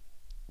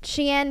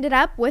she ended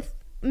up with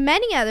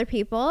many other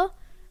people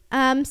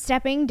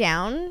stepping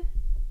down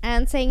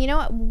and saying, you know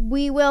what,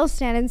 we will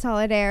stand in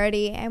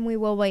solidarity and we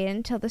will wait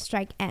until the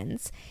strike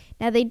ends.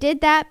 Now, they did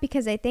that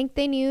because I think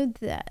they knew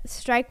the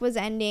strike was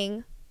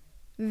ending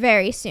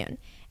very soon.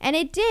 And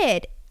it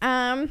did.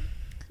 So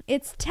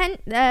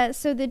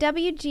the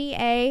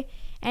WGA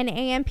and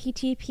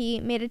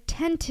AMPTP made a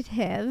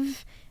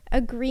tentative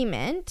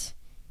agreement.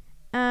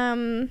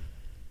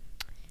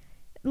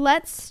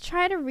 Let's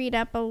try to read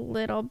up a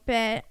little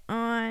bit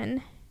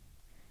on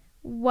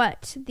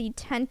what the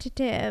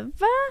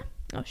tentative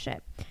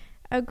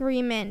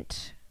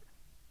agreement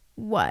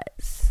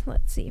was.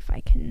 Let's see if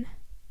I can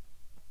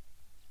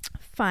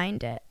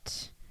find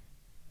it.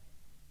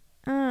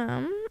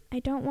 I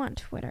don't want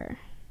Twitter.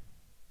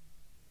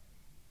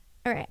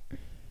 All right.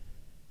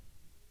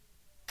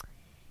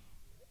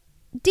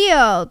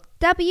 Deal.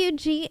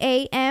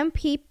 WGA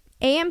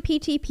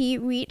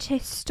AMPTP reached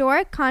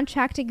historic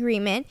contract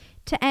agreement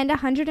to end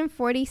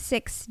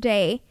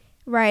 146-day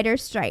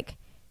writer's strike.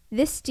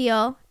 This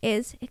deal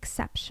is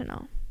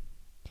exceptional.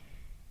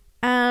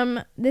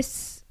 I'm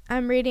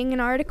reading an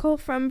article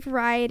from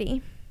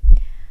Variety.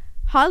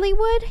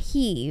 Hollywood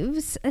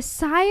heaves a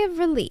sigh of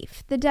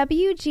relief. The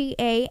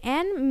WGA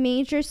and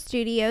major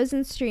studios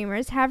and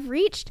streamers have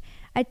reached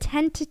a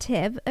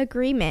tentative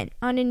agreement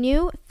on a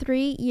new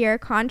 3-year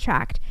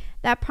contract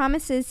that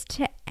promises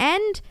to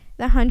end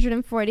the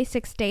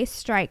 146-day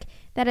strike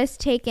that has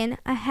taken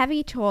a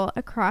heavy toll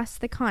across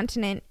the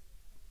content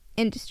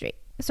industry.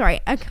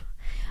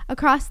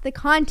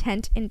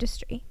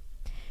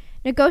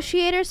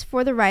 Negotiators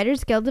for the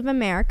Writers Guild of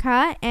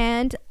America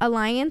and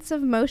Alliance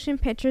of Motion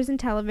Pictures and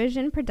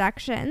Television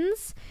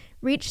Productions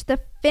reached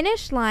the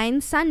finish line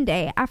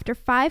Sunday after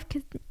 5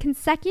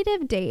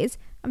 consecutive days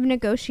of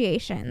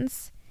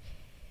negotiations.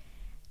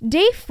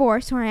 Day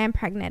 4, sorry, I'm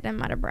pregnant,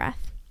 I'm out of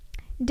breath.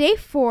 Day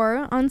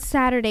 4 on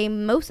Saturday,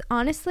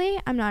 honestly,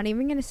 I'm not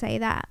even going to say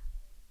that.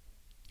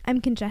 I'm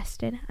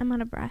congested, I'm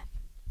out of breath.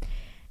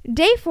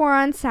 Day 4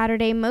 on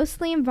Saturday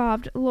mostly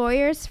involved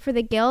lawyers for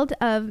the Guild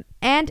of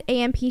and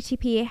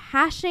AMPTP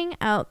hashing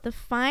out the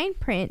fine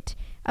print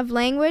of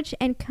language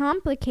and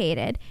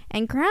complicated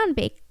and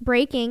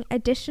groundbreaking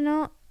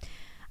additional...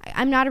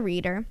 I'm not a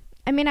reader.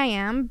 I mean, I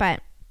am,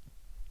 but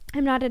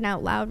I'm not an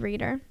out loud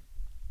reader.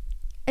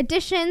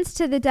 Additions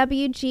to the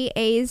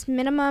WGA's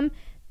minimum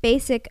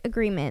basic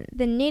agreement,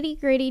 the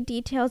nitty-gritty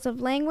details of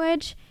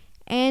language,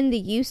 and the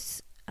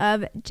use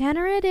of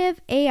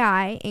generative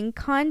AI in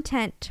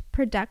content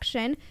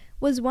production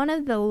was one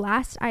of the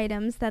last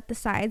items that the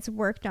sides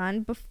worked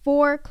on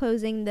before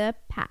closing the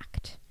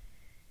pact.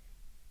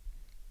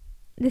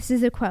 This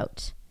is a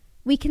quote.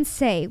 "We can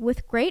say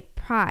with great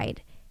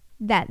pride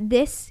that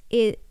this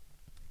is..."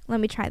 Let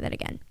me try that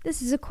again.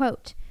 This is a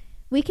quote.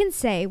 "We can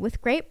say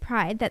with great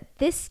pride that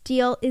this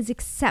deal is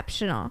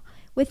exceptional,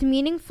 with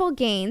meaningful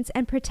gains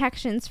and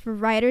protections for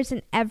writers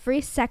in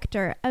every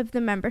sector of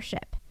the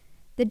membership,"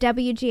 the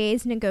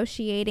WGA's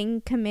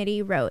negotiating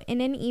committee wrote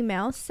in an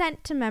email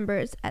sent to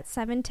members at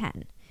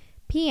 7:10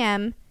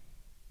 p.m.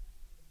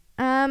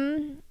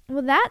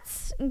 Well,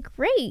 that's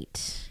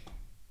great.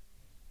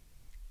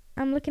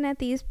 I'm looking at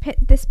this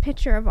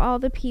picture of all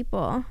the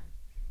people,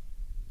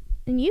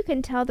 and you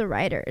can tell the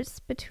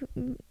writers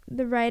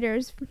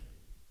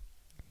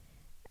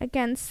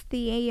against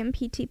the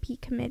AMPTP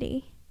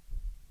committee.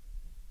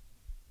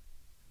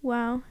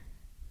 Wow.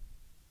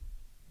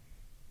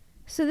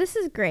 So this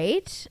is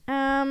great.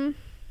 The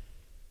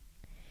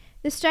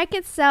strike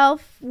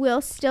itself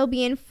will still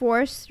be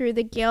enforced through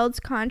the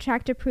Guild's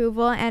contract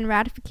approval and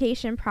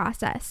ratification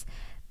process,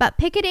 but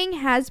picketing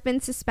has been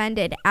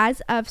suspended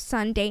as of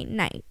Sunday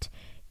night.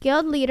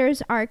 Guild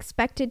leaders are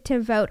expected to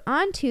vote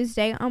on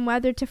Tuesday on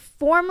whether to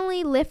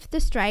formally lift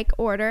the strike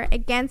order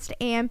against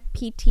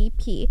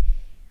AMPTP.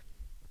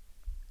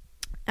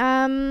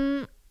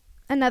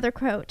 Another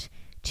quote.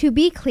 "To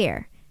be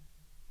clear,"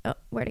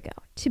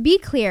 "To be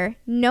clear,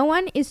 no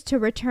one is to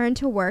return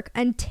to work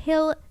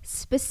until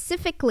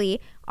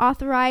specifically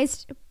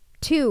authorized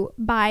to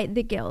by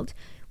the Guild.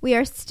 We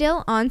are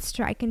still on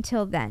strike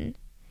until then,"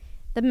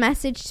 the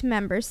message to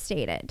members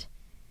stated.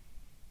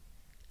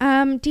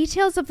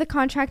 Details of the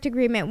contract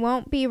agreement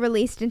won't be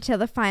released until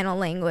the final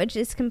language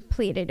is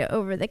completed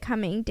over the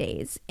coming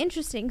days.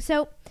 Interesting.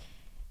 So,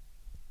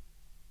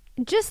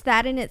 just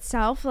that in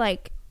itself,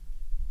 like,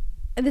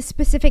 the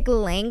specific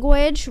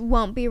language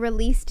won't be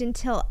released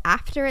until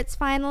after it's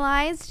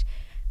finalized,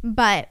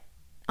 but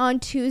on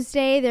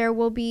Tuesday there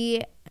will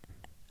be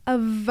a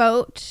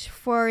vote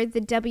for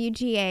the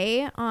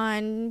WGA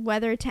on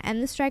whether to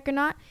end the strike or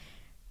not,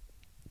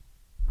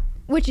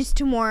 which is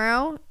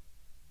tomorrow.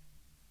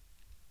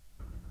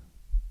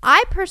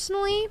 I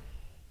personally,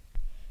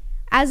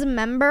 as a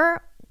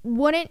member,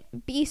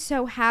 wouldn't be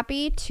so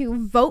happy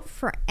to vote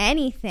for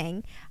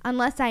anything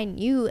unless I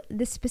knew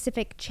the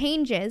specific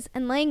changes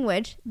and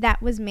language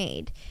that was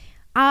made.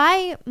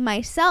 I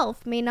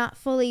myself may not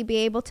fully be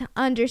able to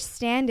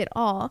understand it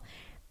all,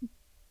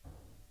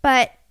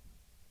 but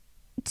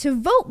to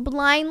vote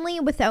blindly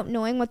without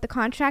knowing what the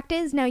contract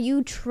is, now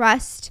you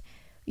trust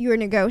your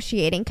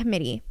negotiating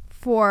committee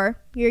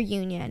for your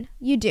union.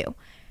 You do.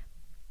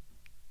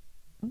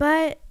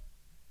 But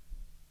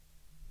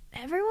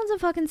everyone's a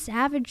fucking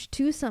savage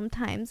too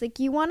sometimes. Like,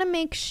 you want to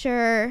make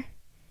sure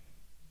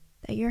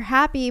that you're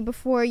happy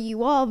before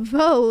you all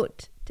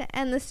vote to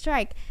end the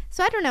strike.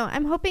 So I don't know.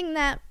 I'm hoping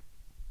that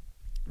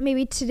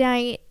maybe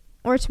tonight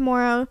or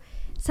tomorrow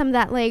some of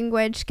that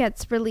language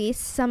gets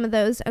released. Some of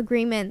those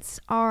agreements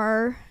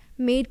are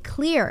made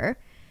clear,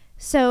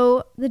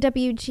 so the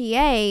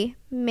WGA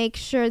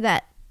makes sure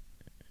that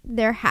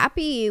they're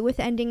happy with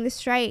ending the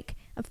strike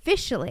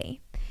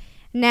officially.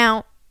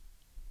 Now,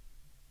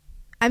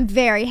 I'm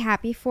very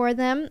happy for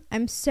them.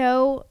 I'm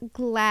so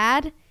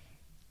glad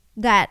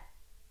that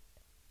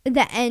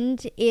the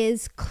end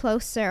is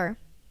closer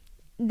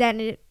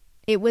than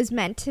it was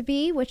meant to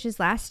be, which is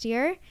last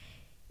year.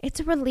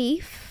 It's a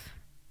relief.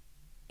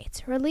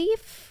 It's a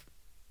relief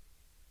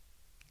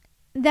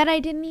that I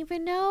didn't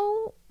even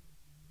know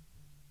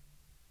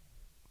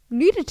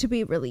needed to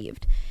be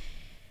relieved.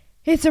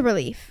 It's a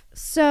relief.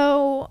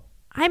 So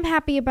I'm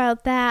happy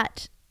about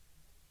that.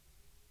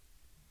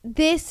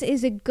 This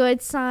is a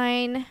good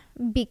sign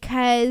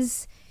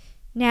because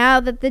now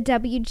that the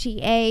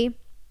WGA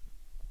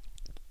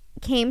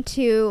came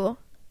to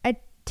a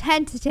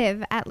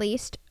tentative, at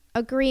least,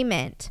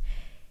 agreement,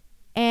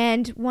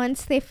 and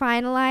once they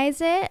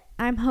finalize it,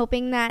 I'm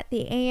hoping that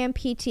the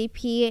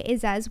AMPTP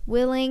is as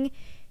willing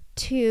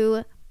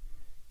to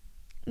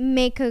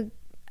make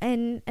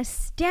an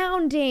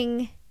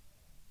astounding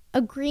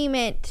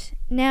agreement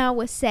now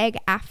with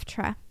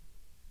SAG-AFTRA.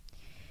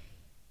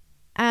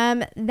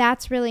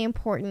 That's really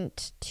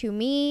important to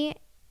me,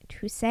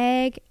 to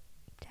SAG,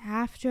 to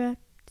AFTRA,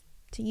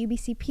 to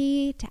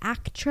UBCP, to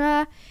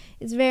ACTRA.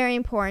 It's very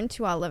important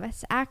to all of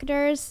us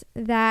actors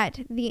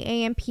that the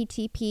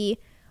AMPTP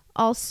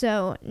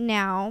also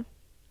now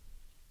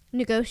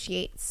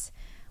negotiates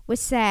with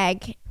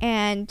SAG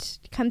and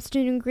comes to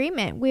an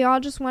agreement. We all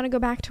just want to go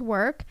back to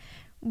work.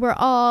 We're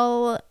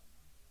all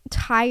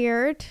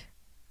tired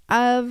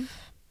of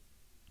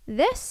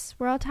this.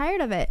 We're all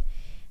tired of it.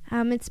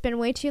 It's been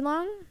way too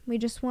long. We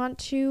just want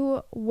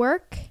to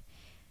work,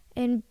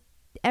 and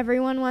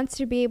everyone wants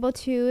to be able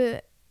to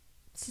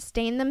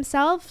sustain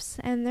themselves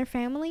and their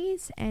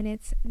families, and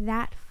it's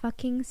that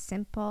fucking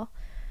simple.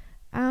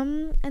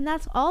 And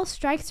that's all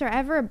strikes are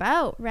ever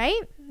about,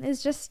 right?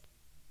 It's just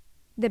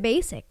the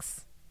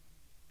basics.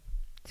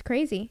 It's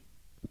crazy.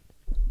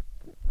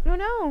 Oh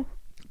no.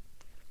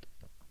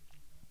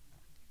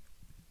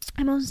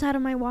 I'm almost out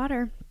of my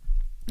water.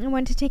 I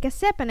went to take a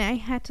sip and I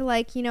had to,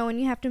 like, you know, when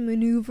you have to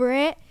maneuver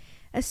it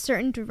a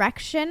certain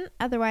direction,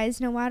 otherwise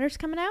no water's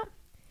coming out.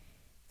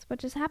 That's what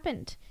just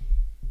happened.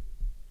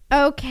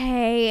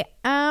 Okay.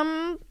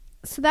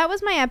 So that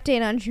was my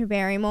update on Drew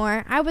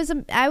Barrymore. I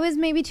was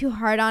maybe too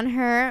hard on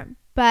her,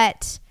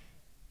 but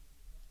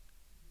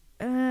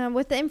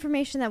with the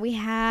information that we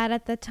had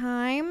at the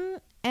time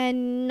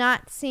and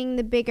not seeing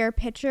the bigger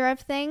picture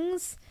of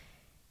things,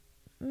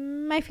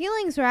 my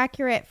feelings were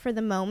accurate for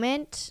the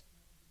moment.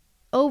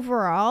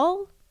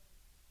 Overall,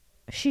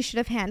 she should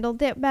have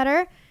handled it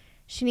better.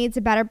 She needs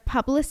a better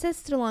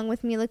publicist along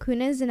with Mila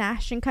Kunis and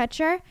Ashton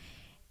Kutcher.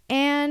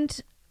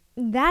 And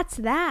that's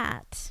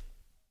that.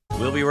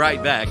 We'll be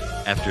right back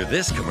after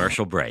this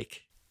commercial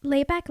break.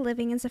 Layback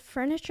Living is a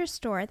furniture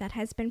store that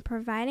has been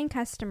providing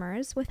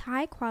customers with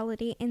high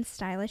quality and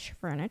stylish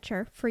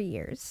furniture for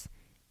years.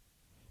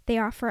 They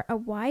offer a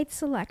wide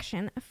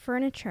selection of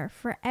furniture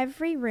for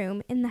every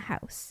room in the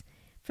house,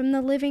 from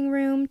the living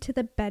room to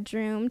the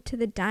bedroom to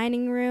the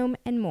dining room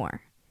and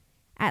more.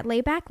 At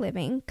Layback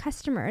Living,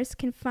 customers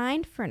can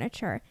find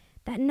furniture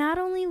that not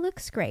only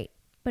looks great,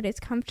 but is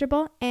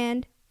comfortable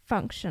and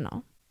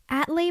functional.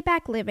 At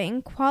Layback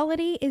Living,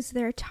 quality is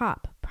their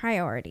top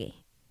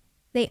priority.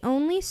 They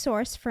only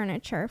source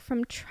furniture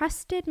from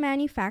trusted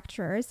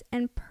manufacturers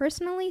and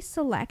personally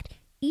select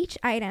each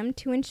item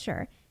to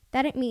ensure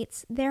that it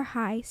meets their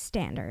high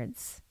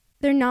standards.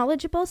 Their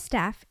knowledgeable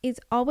staff is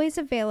always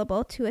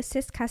available to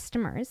assist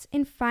customers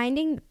in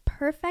finding the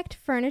perfect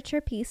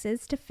furniture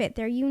pieces to fit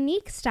their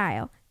unique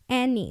style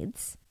and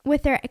needs.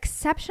 With their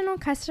exceptional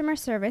customer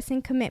service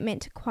and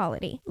commitment to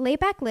quality,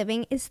 Layback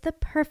Living is the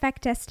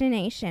perfect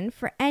destination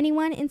for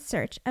anyone in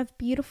search of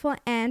beautiful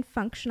and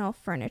functional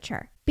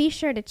furniture. Be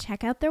sure to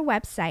check out their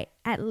website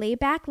at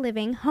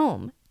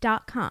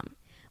laybacklivinghome.com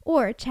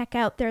or check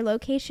out their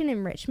location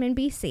in Richmond,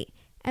 BC.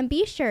 And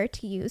be sure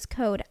to use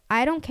code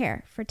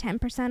IDon'tCare for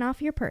 10%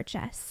 off your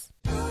purchase.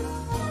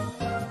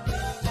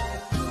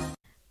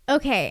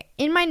 Okay,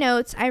 in my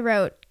notes I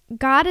wrote,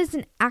 God is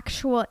an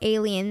actual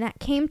alien that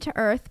came to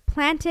Earth,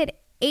 planted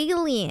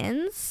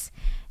aliens,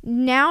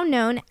 now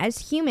known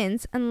as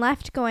humans, and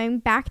left going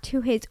back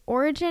to his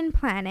origin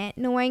planet,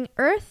 knowing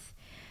Earth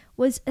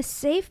was a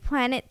safe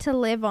planet to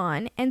live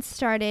on, and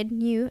started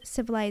new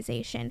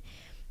civilization.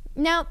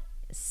 Now,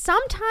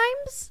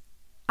 sometimes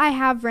I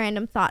have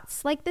random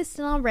thoughts like this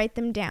and I'll write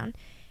them down.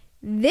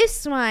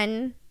 This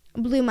one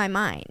blew my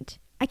mind.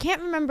 I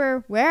can't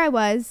remember where I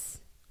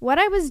was, what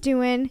I was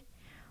doing,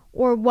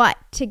 or what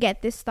to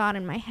get this thought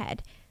in my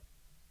head.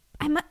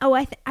 I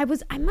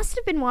must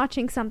have been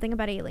watching something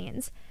about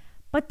aliens.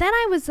 But then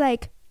I was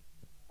like,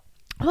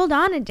 hold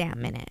on a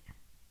damn minute.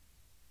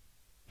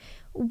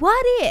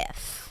 What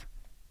if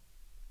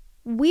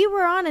we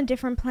were on a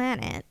different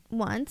planet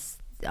once?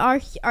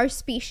 Our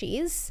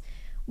species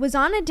was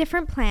on a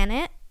different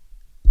planet,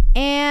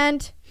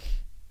 and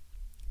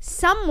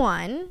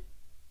someone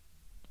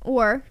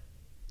or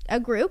a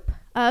group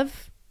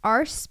of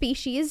our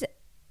species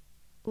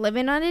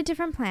living on a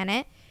different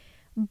planet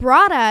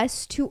brought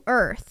us to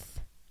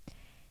Earth,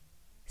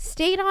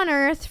 stayed on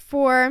Earth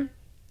for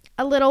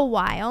a little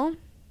while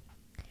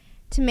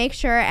to make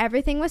sure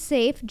everything was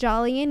safe,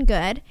 jolly, and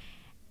good,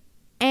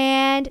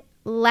 and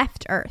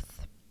left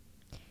Earth,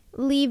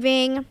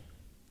 leaving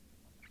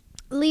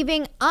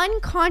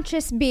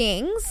unconscious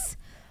beings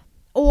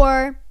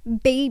or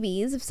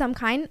babies of some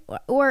kind,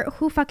 or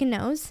who fucking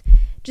knows,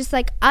 just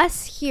like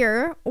us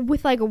here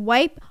with like a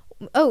wipe.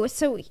 Oh,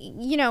 so,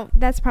 you know,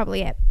 that's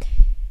probably it.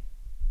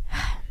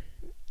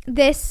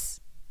 This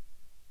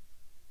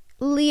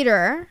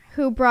leader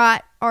who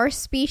brought our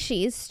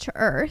species to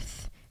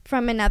Earth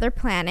from another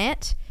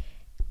planet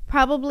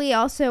probably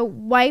also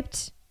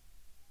wiped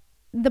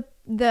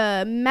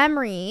the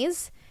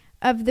memories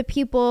of the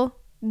people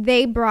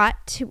they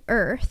brought to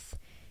Earth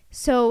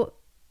so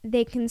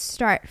they can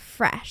start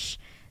fresh.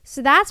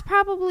 So that's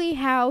probably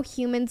how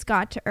humans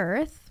got to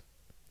Earth,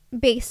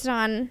 based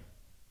on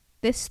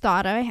this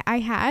thought I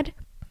had.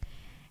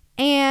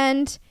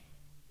 And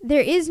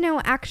there is no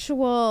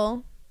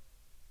actual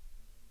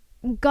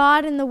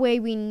God in the way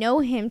we know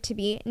him to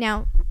be.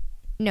 Now,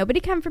 nobody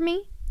come for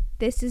me.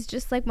 This is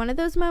just like one of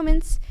those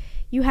moments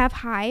you have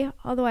high,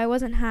 although I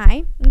wasn't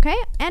high, okay?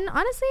 And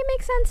honestly, it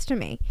makes sense to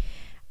me.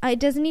 It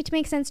doesn't need to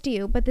make sense to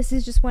you, but this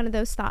is just one of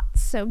those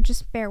thoughts, so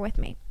just bear with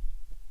me.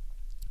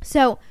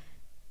 So,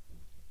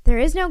 there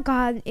is no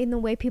God in the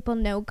way people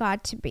know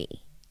God to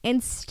be.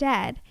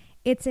 Instead,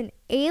 it's an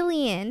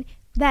alien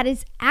that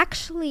is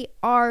actually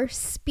our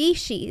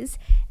species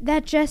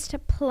that just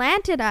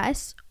planted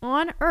us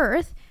on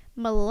Earth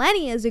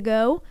millennia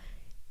ago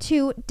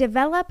to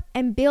develop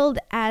and build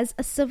as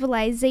a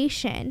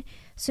civilization.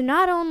 So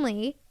not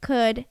only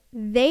could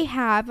they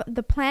have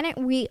the planet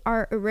we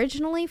are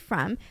originally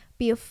from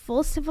be a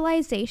full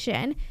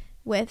civilization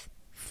with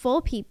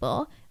full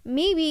people,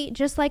 maybe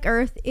just like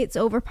Earth, it's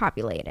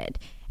overpopulated.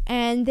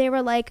 And they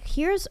were like,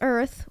 here's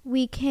Earth,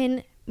 we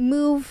can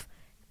move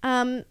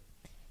and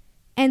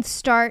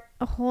start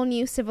a whole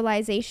new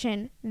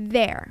civilization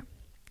there.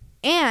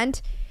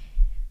 And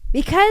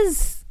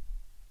because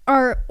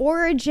our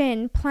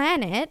origin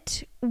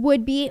planet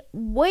would be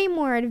way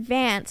more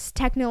advanced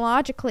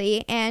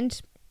technologically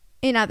and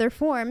in other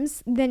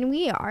forms than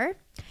we are,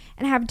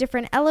 and have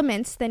different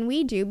elements than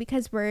we do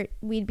because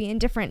we'd be in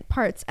different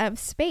parts of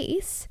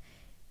space,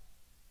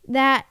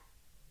 that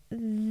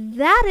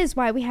is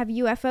why we have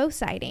UFO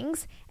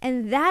sightings,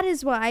 and that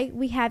is why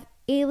we have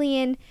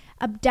alien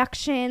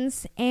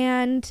abductions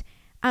and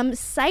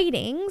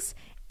sightings,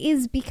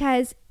 is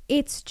because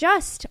it's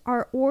just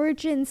our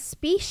origin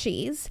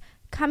species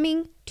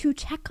coming to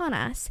check on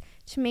us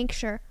to make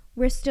sure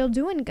we're still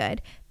doing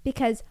good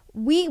because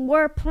we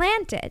were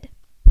planted.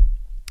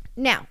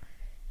 Now,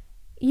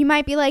 you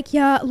might be like,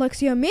 yeah,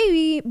 Alexia,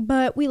 maybe,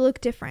 but we look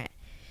different.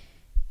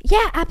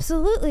 Yeah,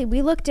 absolutely.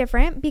 We look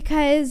different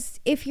because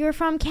if you're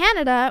from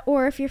Canada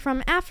or if you're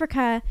from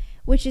Africa,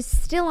 which is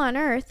still on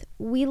Earth,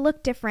 we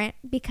look different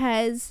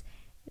because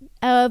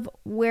of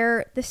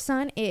where the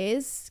sun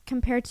is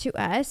compared to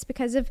us,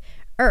 because of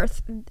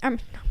Earth, not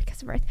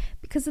because of Earth,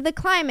 because of the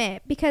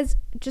climate, because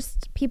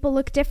just people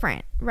look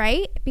different,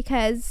 right?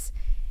 Because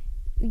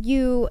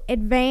you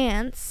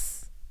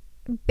advance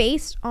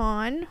based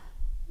on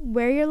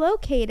where you're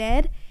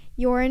located,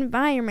 your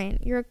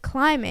environment, your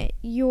climate,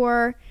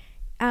 your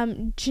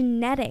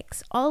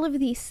genetics. All of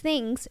these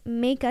things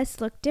make us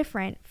look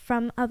different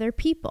from other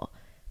people.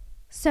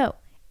 So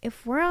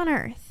if we're on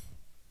Earth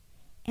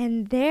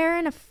and they're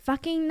in a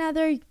fucking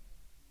another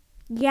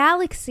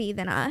galaxy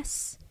than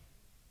us,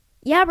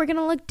 yeah, we're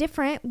gonna look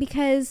different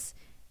because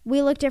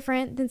we look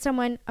different than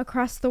someone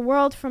across the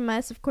world from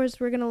us. Of course,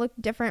 we're gonna look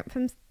different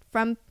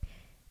from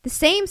the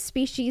same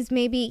species,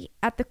 maybe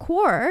at the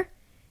core,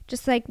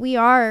 just like we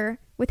are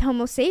with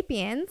Homo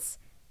sapiens,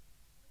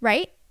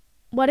 right?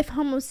 What if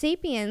Homo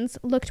sapiens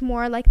looked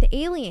more like the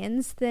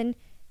aliens than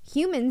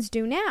humans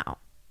do now?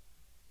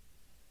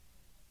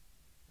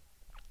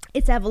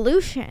 It's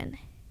evolution.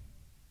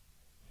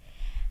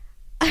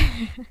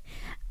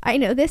 I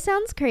know this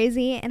sounds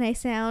crazy and I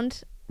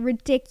sound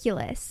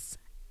ridiculous,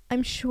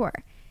 I'm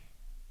sure.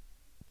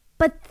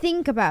 But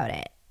think about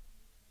it.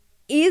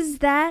 Is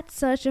that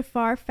such a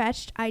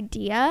far-fetched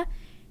idea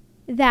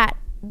that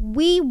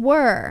we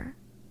were...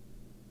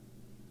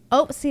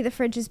 Oh, see, the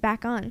fridge is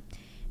back on.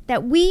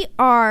 That we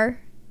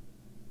are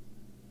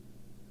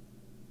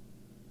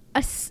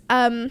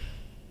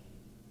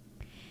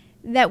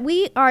that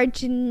we are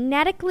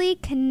genetically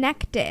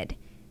connected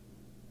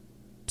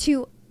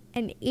to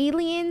an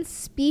alien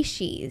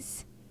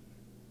species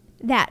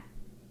that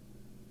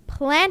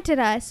planted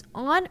us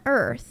on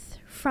Earth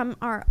from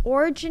our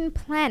origin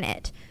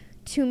planet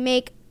to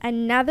make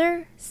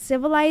another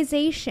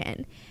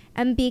civilization.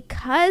 And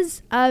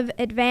because of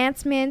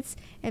advancements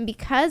and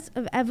because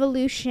of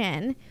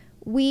evolution,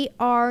 we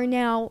are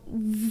now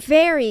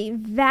very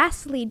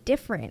vastly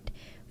different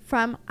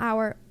from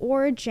our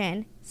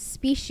origin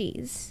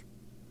species.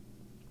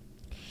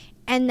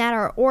 And that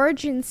our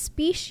origin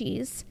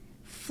species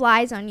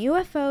flies on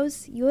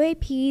UFOs,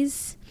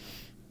 UAPs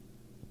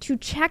to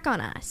check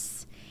on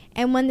us.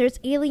 And when there's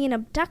alien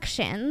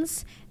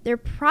abductions, they're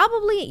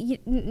probably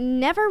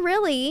never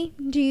really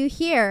do you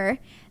hear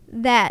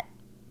that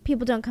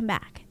people don't come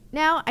back.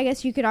 Now, I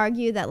guess you could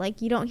argue that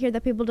like you don't hear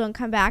that people don't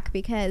come back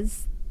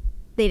because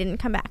they didn't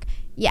come back.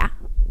 Yeah,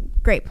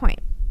 great point.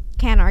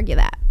 Can't argue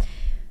that.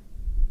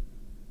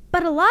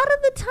 But a lot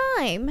of the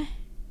time,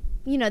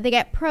 you know, they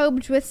get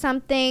probed with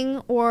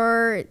something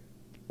or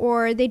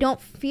they don't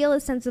feel a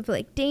sense of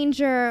like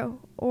danger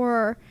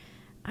or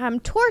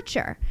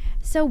torture.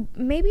 So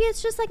maybe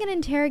it's just like an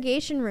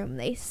interrogation room.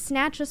 They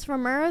snatch us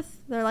from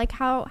Earth. They're like,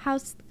 how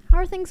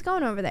are things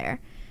going over there?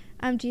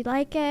 Do you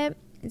like it?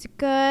 Is it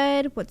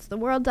good? What's the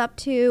world up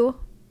to?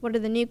 What are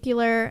the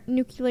nuclear,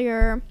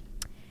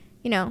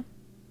 you know,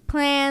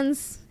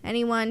 plans?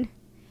 Anyone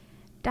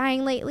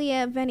dying lately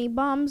of any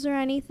bombs or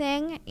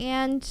anything?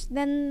 And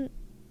then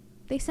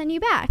they send you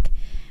back.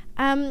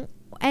 And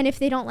if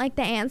they don't like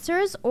the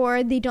answers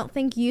or they don't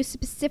think you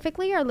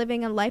specifically are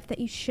living a life that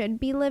you should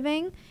be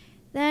living,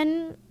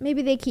 then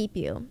maybe they keep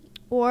you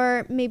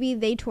or maybe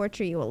they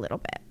torture you a little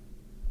bit.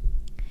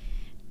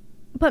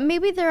 But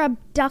maybe they're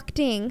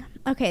abducting.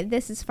 Okay,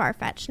 this is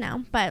far-fetched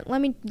now, but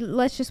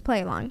let's just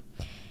play along.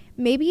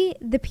 Maybe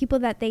the people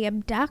that they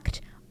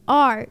abduct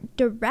are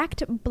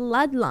direct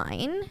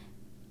bloodline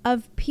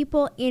of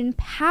people in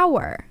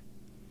power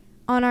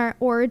on our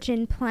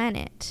origin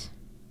planet.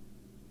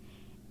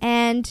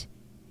 And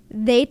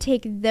they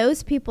take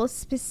those people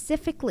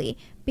specifically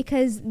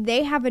because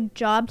they have a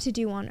job to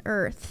do on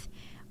Earth,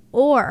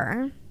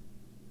 or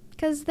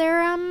because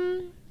they're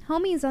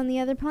homies on the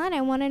other planet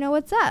and want to know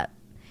what's up.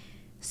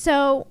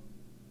 So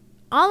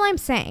all I'm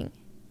saying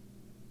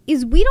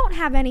is we don't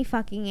have any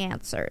fucking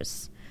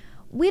answers.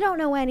 We don't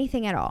know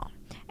anything at all.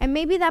 And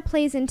maybe that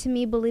plays into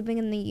me believing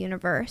in the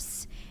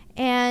universe.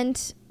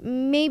 And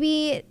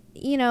maybe,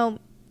 you know,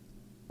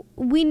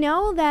 we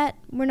know that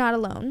we're not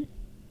alone.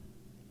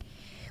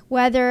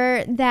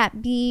 Whether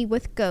that be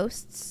with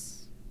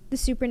ghosts, the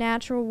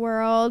supernatural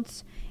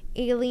world,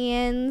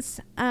 aliens,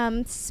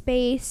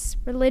 space,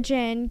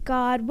 religion,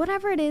 God,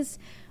 whatever it is,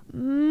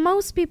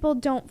 most people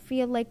don't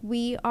feel like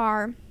we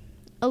are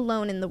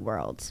alone in the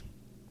world.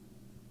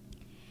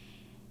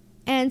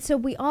 And so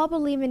we all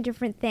believe in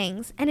different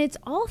things, and it's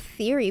all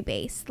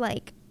theory-based.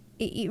 Like,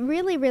 it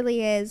really,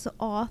 really is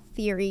all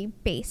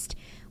theory-based.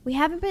 We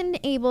haven't been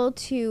able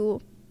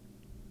to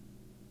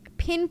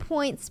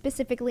pinpoint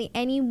specifically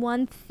any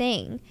one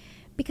thing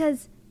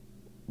because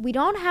we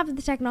don't have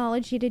the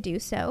technology to do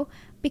so,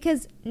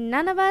 because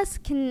none of us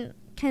can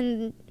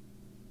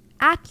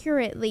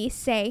accurately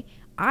say,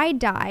 I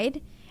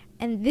died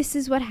and this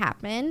is what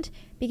happened,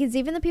 because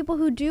even the people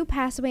who do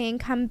pass away and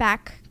come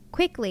back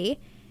quickly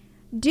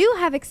do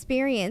have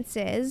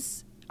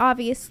experiences,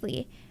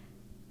 obviously.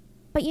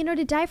 But, you know,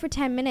 to die for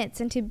 10 minutes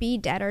and to be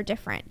dead are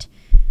different.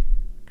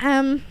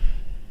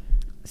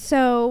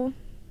 So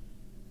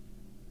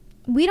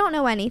we don't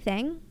know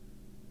anything.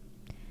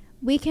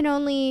 We can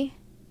only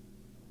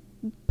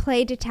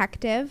play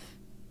detective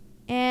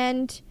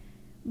and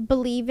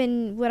believe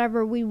in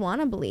whatever we want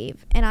to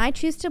believe. And I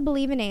choose to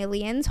believe in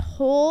aliens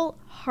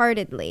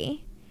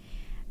wholeheartedly.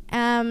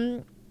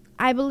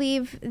 I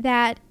believe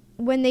that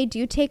when they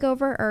do take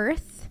over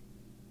Earth,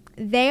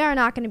 they are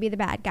not going to be the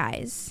bad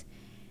guys.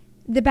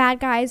 The bad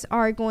guys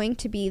are going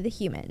to be the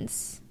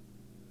humans.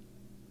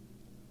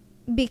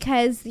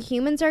 Because the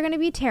humans are going to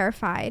be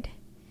terrified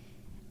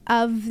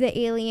of the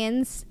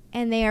aliens,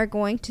 and they are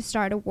going to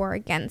start a war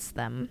against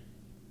them.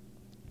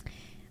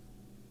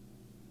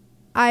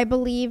 I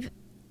believe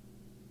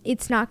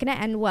it's not going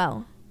to end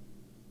well.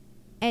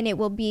 And it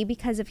will be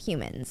because of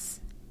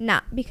humans,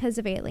 not because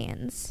of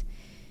aliens.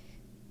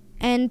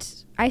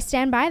 And I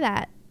stand by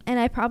that. And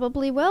I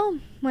probably will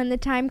when the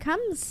time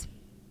comes.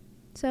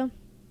 So,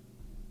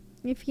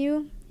 if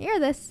you hear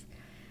this,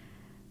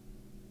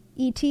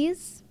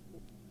 ETs,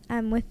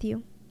 I'm with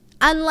you.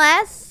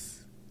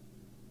 Unless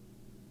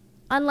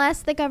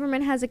the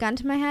government has a gun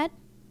to my head,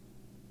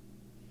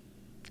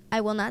 I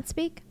will not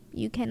speak.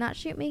 You cannot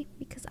shoot me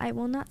because I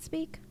will not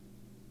speak.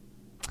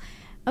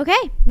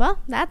 Okay, well,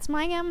 that's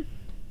my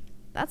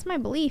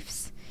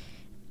beliefs.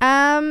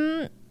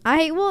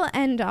 I will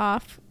end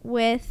off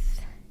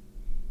with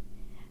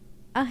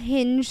a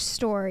Hinge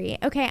story.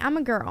 Okay, I'm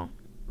a girl.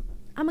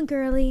 I'm a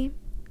girly.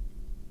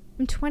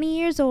 I'm 20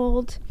 years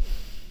old.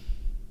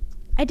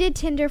 I did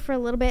Tinder for a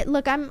little bit.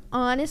 Look, I'm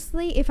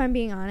honestly, if I'm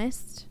being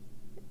honest,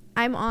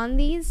 I'm on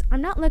these.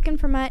 I'm not looking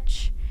for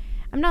much.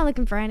 I'm not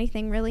looking for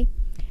anything, really.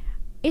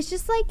 It's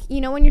just like,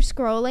 you know, when you're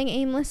scrolling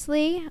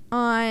aimlessly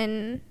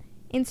on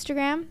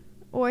Instagram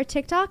or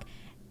TikTok,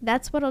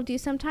 that's what I'll do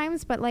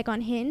sometimes, but like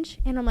on Hinge,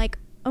 and I'm like,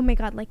 oh my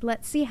god, like,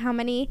 let's see how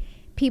many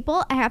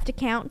people I have to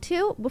count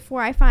to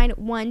before I find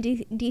one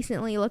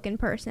decently looking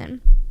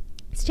person.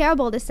 It's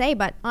terrible to say,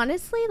 but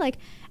honestly, like,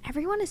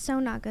 everyone is so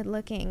not good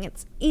looking.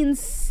 It's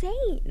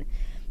insane.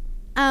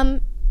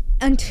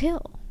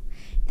 Until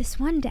this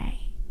one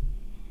day,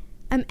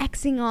 I'm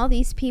Xing all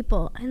these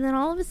people, and then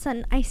all of a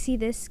sudden, I see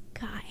this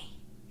guy.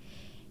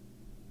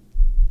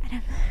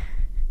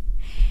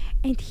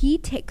 And he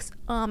ticks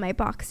all my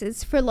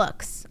boxes for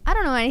looks. I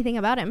don't know anything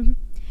about him,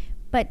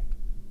 but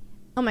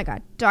oh my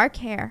god, dark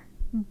hair,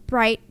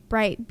 bright,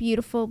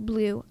 beautiful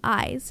blue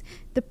eyes,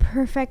 the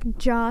perfect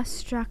jaw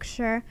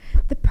structure,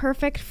 the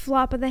perfect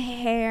flop of the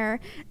hair,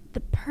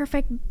 the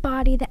perfect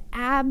body, the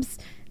abs,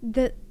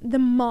 the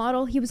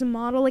model. He was a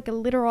model, like a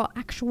literal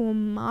actual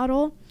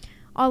model.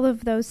 All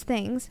of those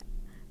things.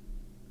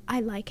 I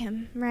like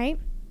him, right?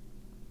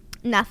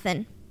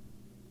 Nothing.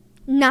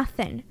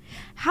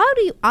 How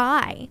do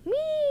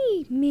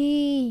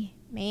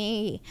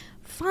me,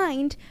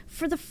 find,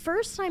 for the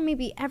first time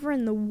maybe ever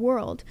in the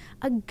world,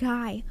 a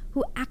guy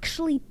who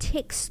actually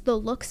ticks the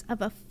looks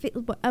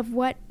of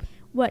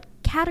what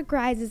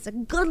categorizes a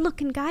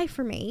good-looking guy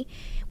for me,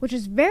 which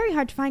is very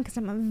hard to find because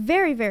I'm a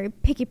very, very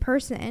picky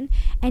person,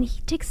 and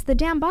he ticks the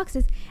damn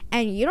boxes,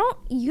 and you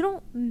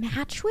don't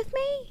match with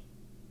me?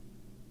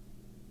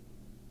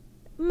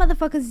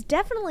 Motherfucker's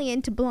definitely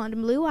into blonde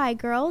and blue-eyed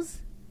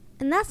girls.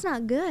 And that's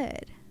not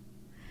good.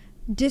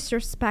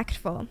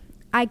 Disrespectful.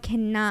 I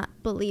cannot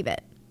believe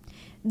it.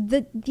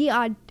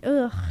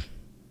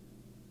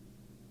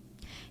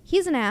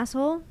 He's an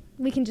asshole.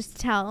 We can just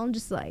tell.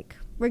 Just like,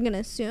 we're going to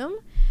assume.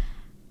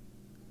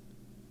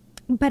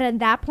 But at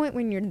that point,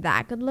 when you're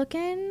that good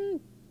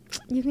looking,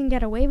 you can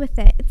get away with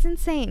it. It's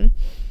insane.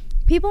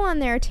 People on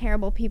there are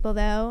terrible people,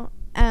 though.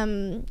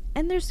 And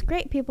there's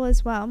great people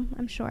as well,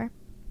 I'm sure.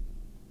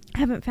 I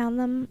haven't found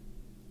them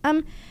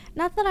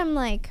Not that I'm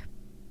like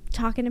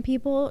talking to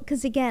people,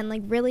 because again,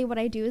 like really what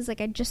I do is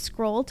like I just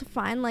scroll to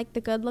find like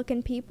the good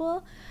looking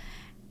people,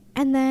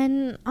 and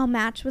then I'll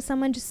match with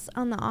someone just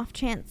on the off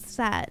chance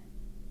that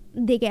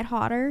they get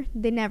hotter.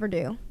 They never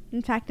do.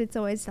 In fact, it's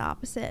always the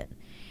opposite.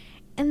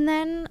 And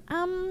then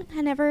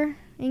I never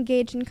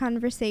engage in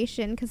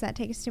conversation because that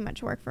takes too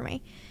much work for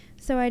me.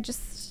 So I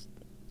just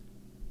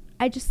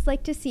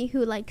like to see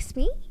who likes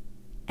me,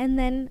 and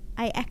then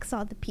I X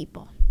all the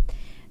people.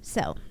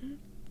 So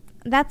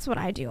that's what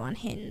I do on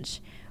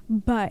Hinge.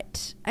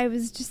 But I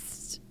was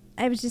just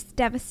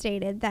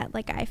devastated that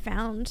like I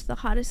found the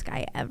hottest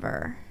guy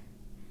ever,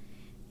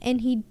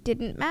 and he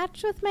didn't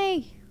match with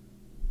me.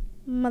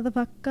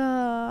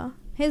 Motherfucker.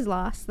 His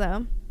loss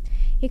though.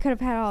 He could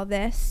have had all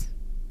this.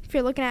 If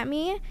you're looking at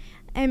me,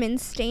 I'm in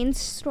stained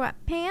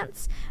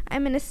sweatpants.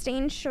 I'm in a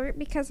stained shirt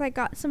because I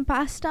got some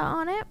pasta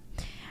on it.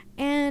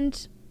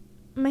 And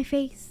my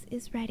face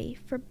is ready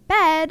for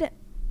bed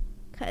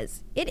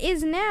because it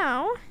is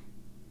now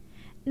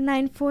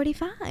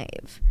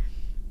 9:45.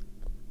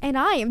 And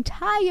I am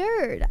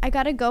tired. I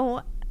gotta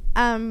go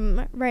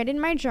write in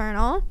my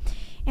journal.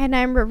 And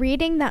I'm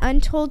reading the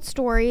untold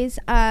stories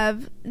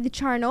of the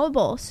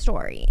Chernobyl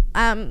story.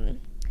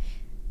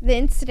 The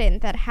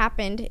incident that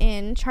happened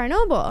in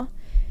Chernobyl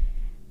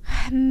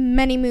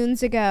many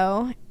moons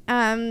ago.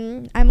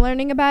 I'm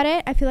learning about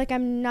it. I feel like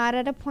I'm not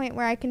at a point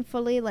where I can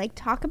fully like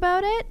talk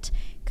about it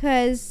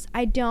because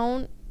I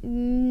don't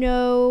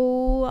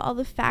know all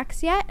the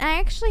facts yet. I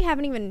actually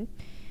haven't even,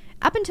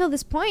 up until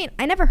this point,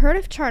 I never heard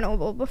of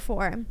Chernobyl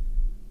before.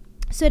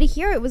 So to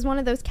hear it was one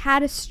of those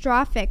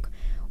catastrophic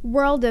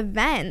world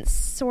events,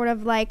 sort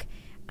of like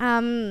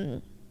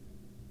the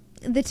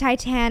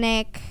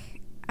Titanic,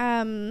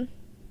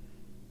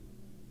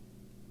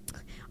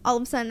 all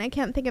of a sudden I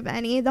can't think of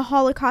any, the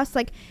Holocaust,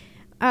 like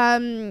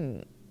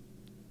the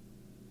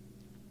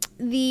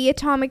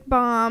atomic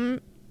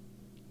bomb,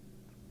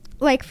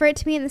 like for it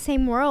to be in the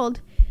same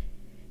world.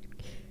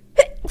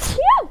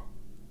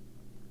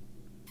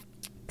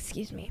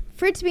 Excuse me.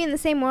 For it to be in the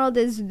same world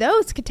as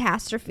those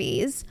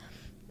catastrophes,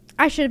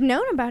 I should have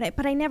known about it,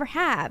 but I never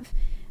have.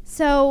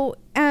 So,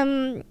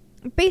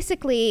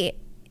 basically,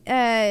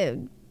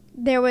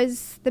 there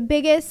was the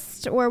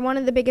biggest, or one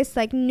of the biggest,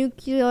 like,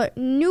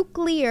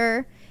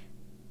 nuclear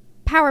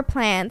power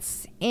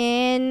plants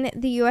in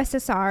the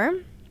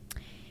USSR.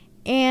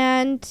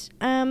 And,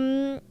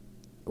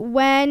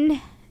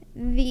 when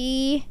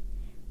the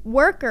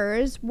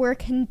workers were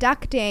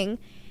conducting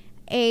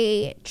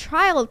a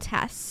trial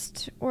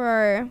test,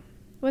 or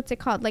what's it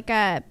called, like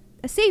a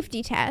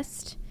safety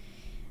test,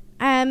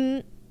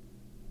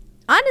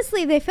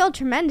 honestly, they failed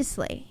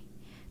tremendously.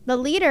 The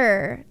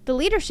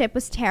leadership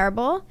was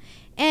terrible,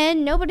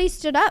 and nobody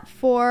stood up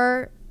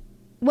for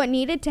what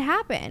needed to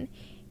happen.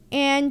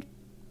 And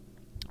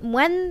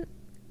when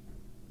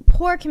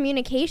poor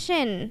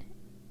communication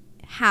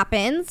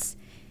happens,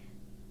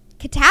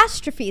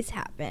 catastrophes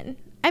happen.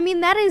 I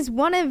mean, that is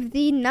one of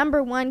the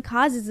number one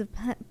causes of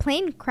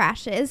plane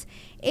crashes,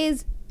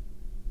 is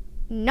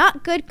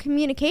not good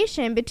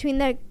communication between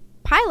the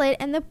pilot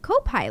and the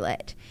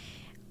co-pilot.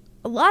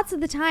 Lots of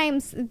the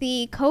times,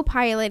 the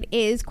co-pilot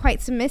is quite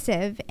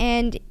submissive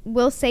and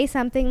will say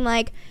something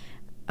like,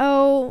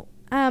 oh,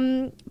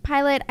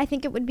 pilot, I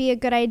think it would be a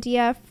good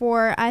idea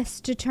for us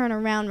to turn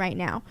around right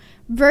now,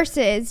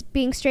 versus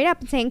being straight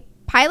up and saying,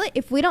 pilot,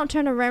 if we don't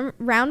turn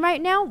around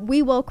right now,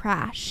 we will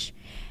crash.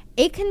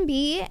 It can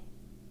be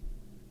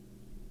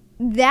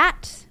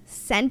that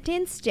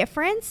sentence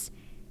difference.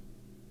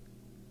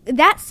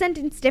 That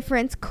sentence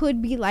difference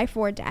could be life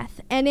or death.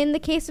 And in the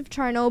case of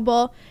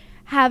Chernobyl,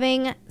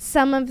 having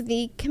some of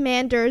the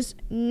commanders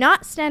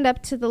not stand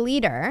up to the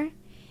leader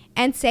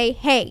and say,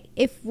 hey,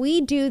 if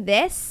we do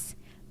this,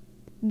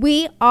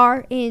 we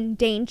are in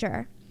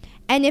danger.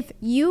 And if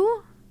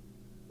you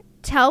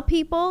tell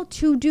people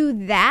to do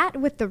that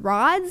with the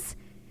rods,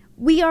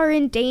 we are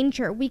in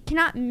danger. We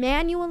cannot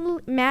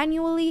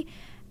manually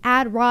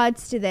add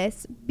rods to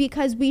this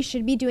because we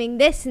should be doing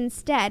this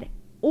instead,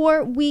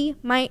 or we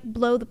might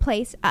blow the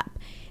place up.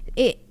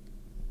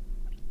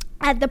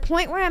 At the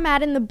point where I'm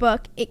at in the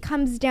book, it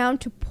comes down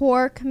to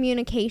poor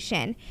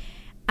communication.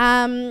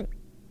 And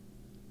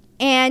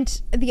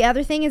the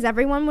other thing is,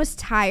 everyone was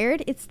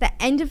tired. It's the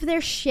end of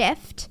their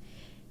shift.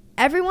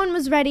 Everyone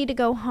was ready to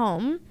go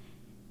home.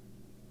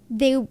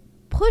 They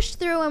pushed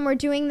through and were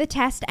doing the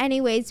test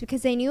anyways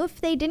because they knew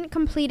if they didn't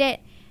complete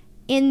it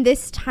in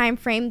this time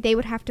frame, they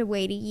would have to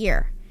wait a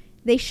year.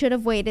 They should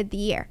have waited the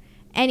year.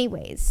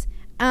 Anyways,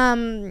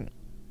 I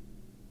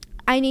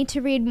need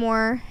to read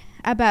more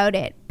about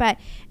it, but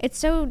it's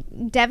so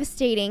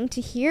devastating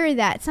to hear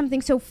that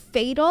something so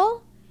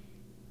fatal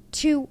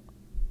to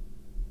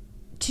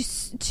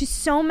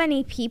so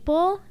many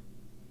people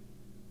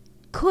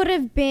could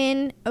have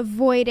been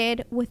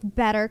avoided with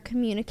better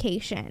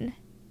communication.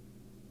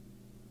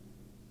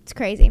 It's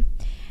crazy.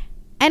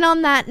 And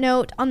on that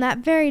note, on that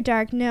very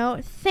dark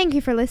note, thank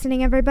you for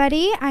listening,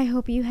 everybody. I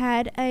hope you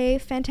had a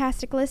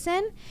fantastic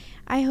listen.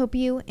 I hope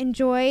you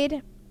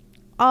enjoyed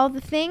all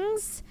the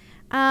things.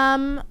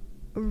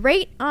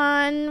 rate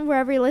on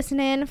wherever you're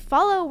listening,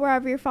 follow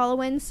wherever you're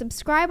following,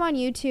 subscribe on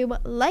YouTube,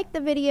 like the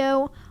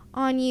video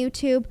on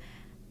YouTube,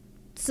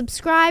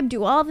 subscribe,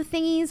 do all the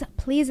thingies,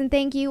 please and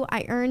thank you.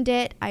 I earned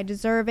it. I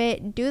deserve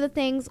it. Do the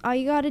things. All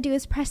you gotta do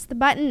is press the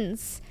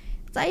buttons.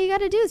 That's all you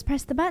gotta do is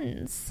press the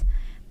buttons.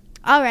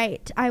 All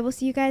right, I will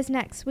see you guys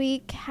next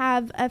week.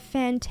 Have a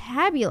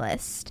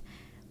fantabulous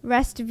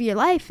rest of your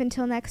life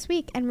until next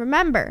week. And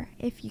remember,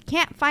 if you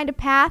can't find a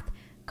path,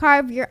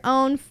 carve your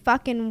own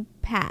fucking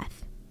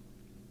path.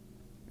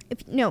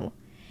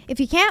 If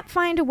you can't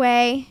find a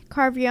way,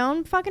 carve your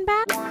own fucking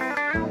path.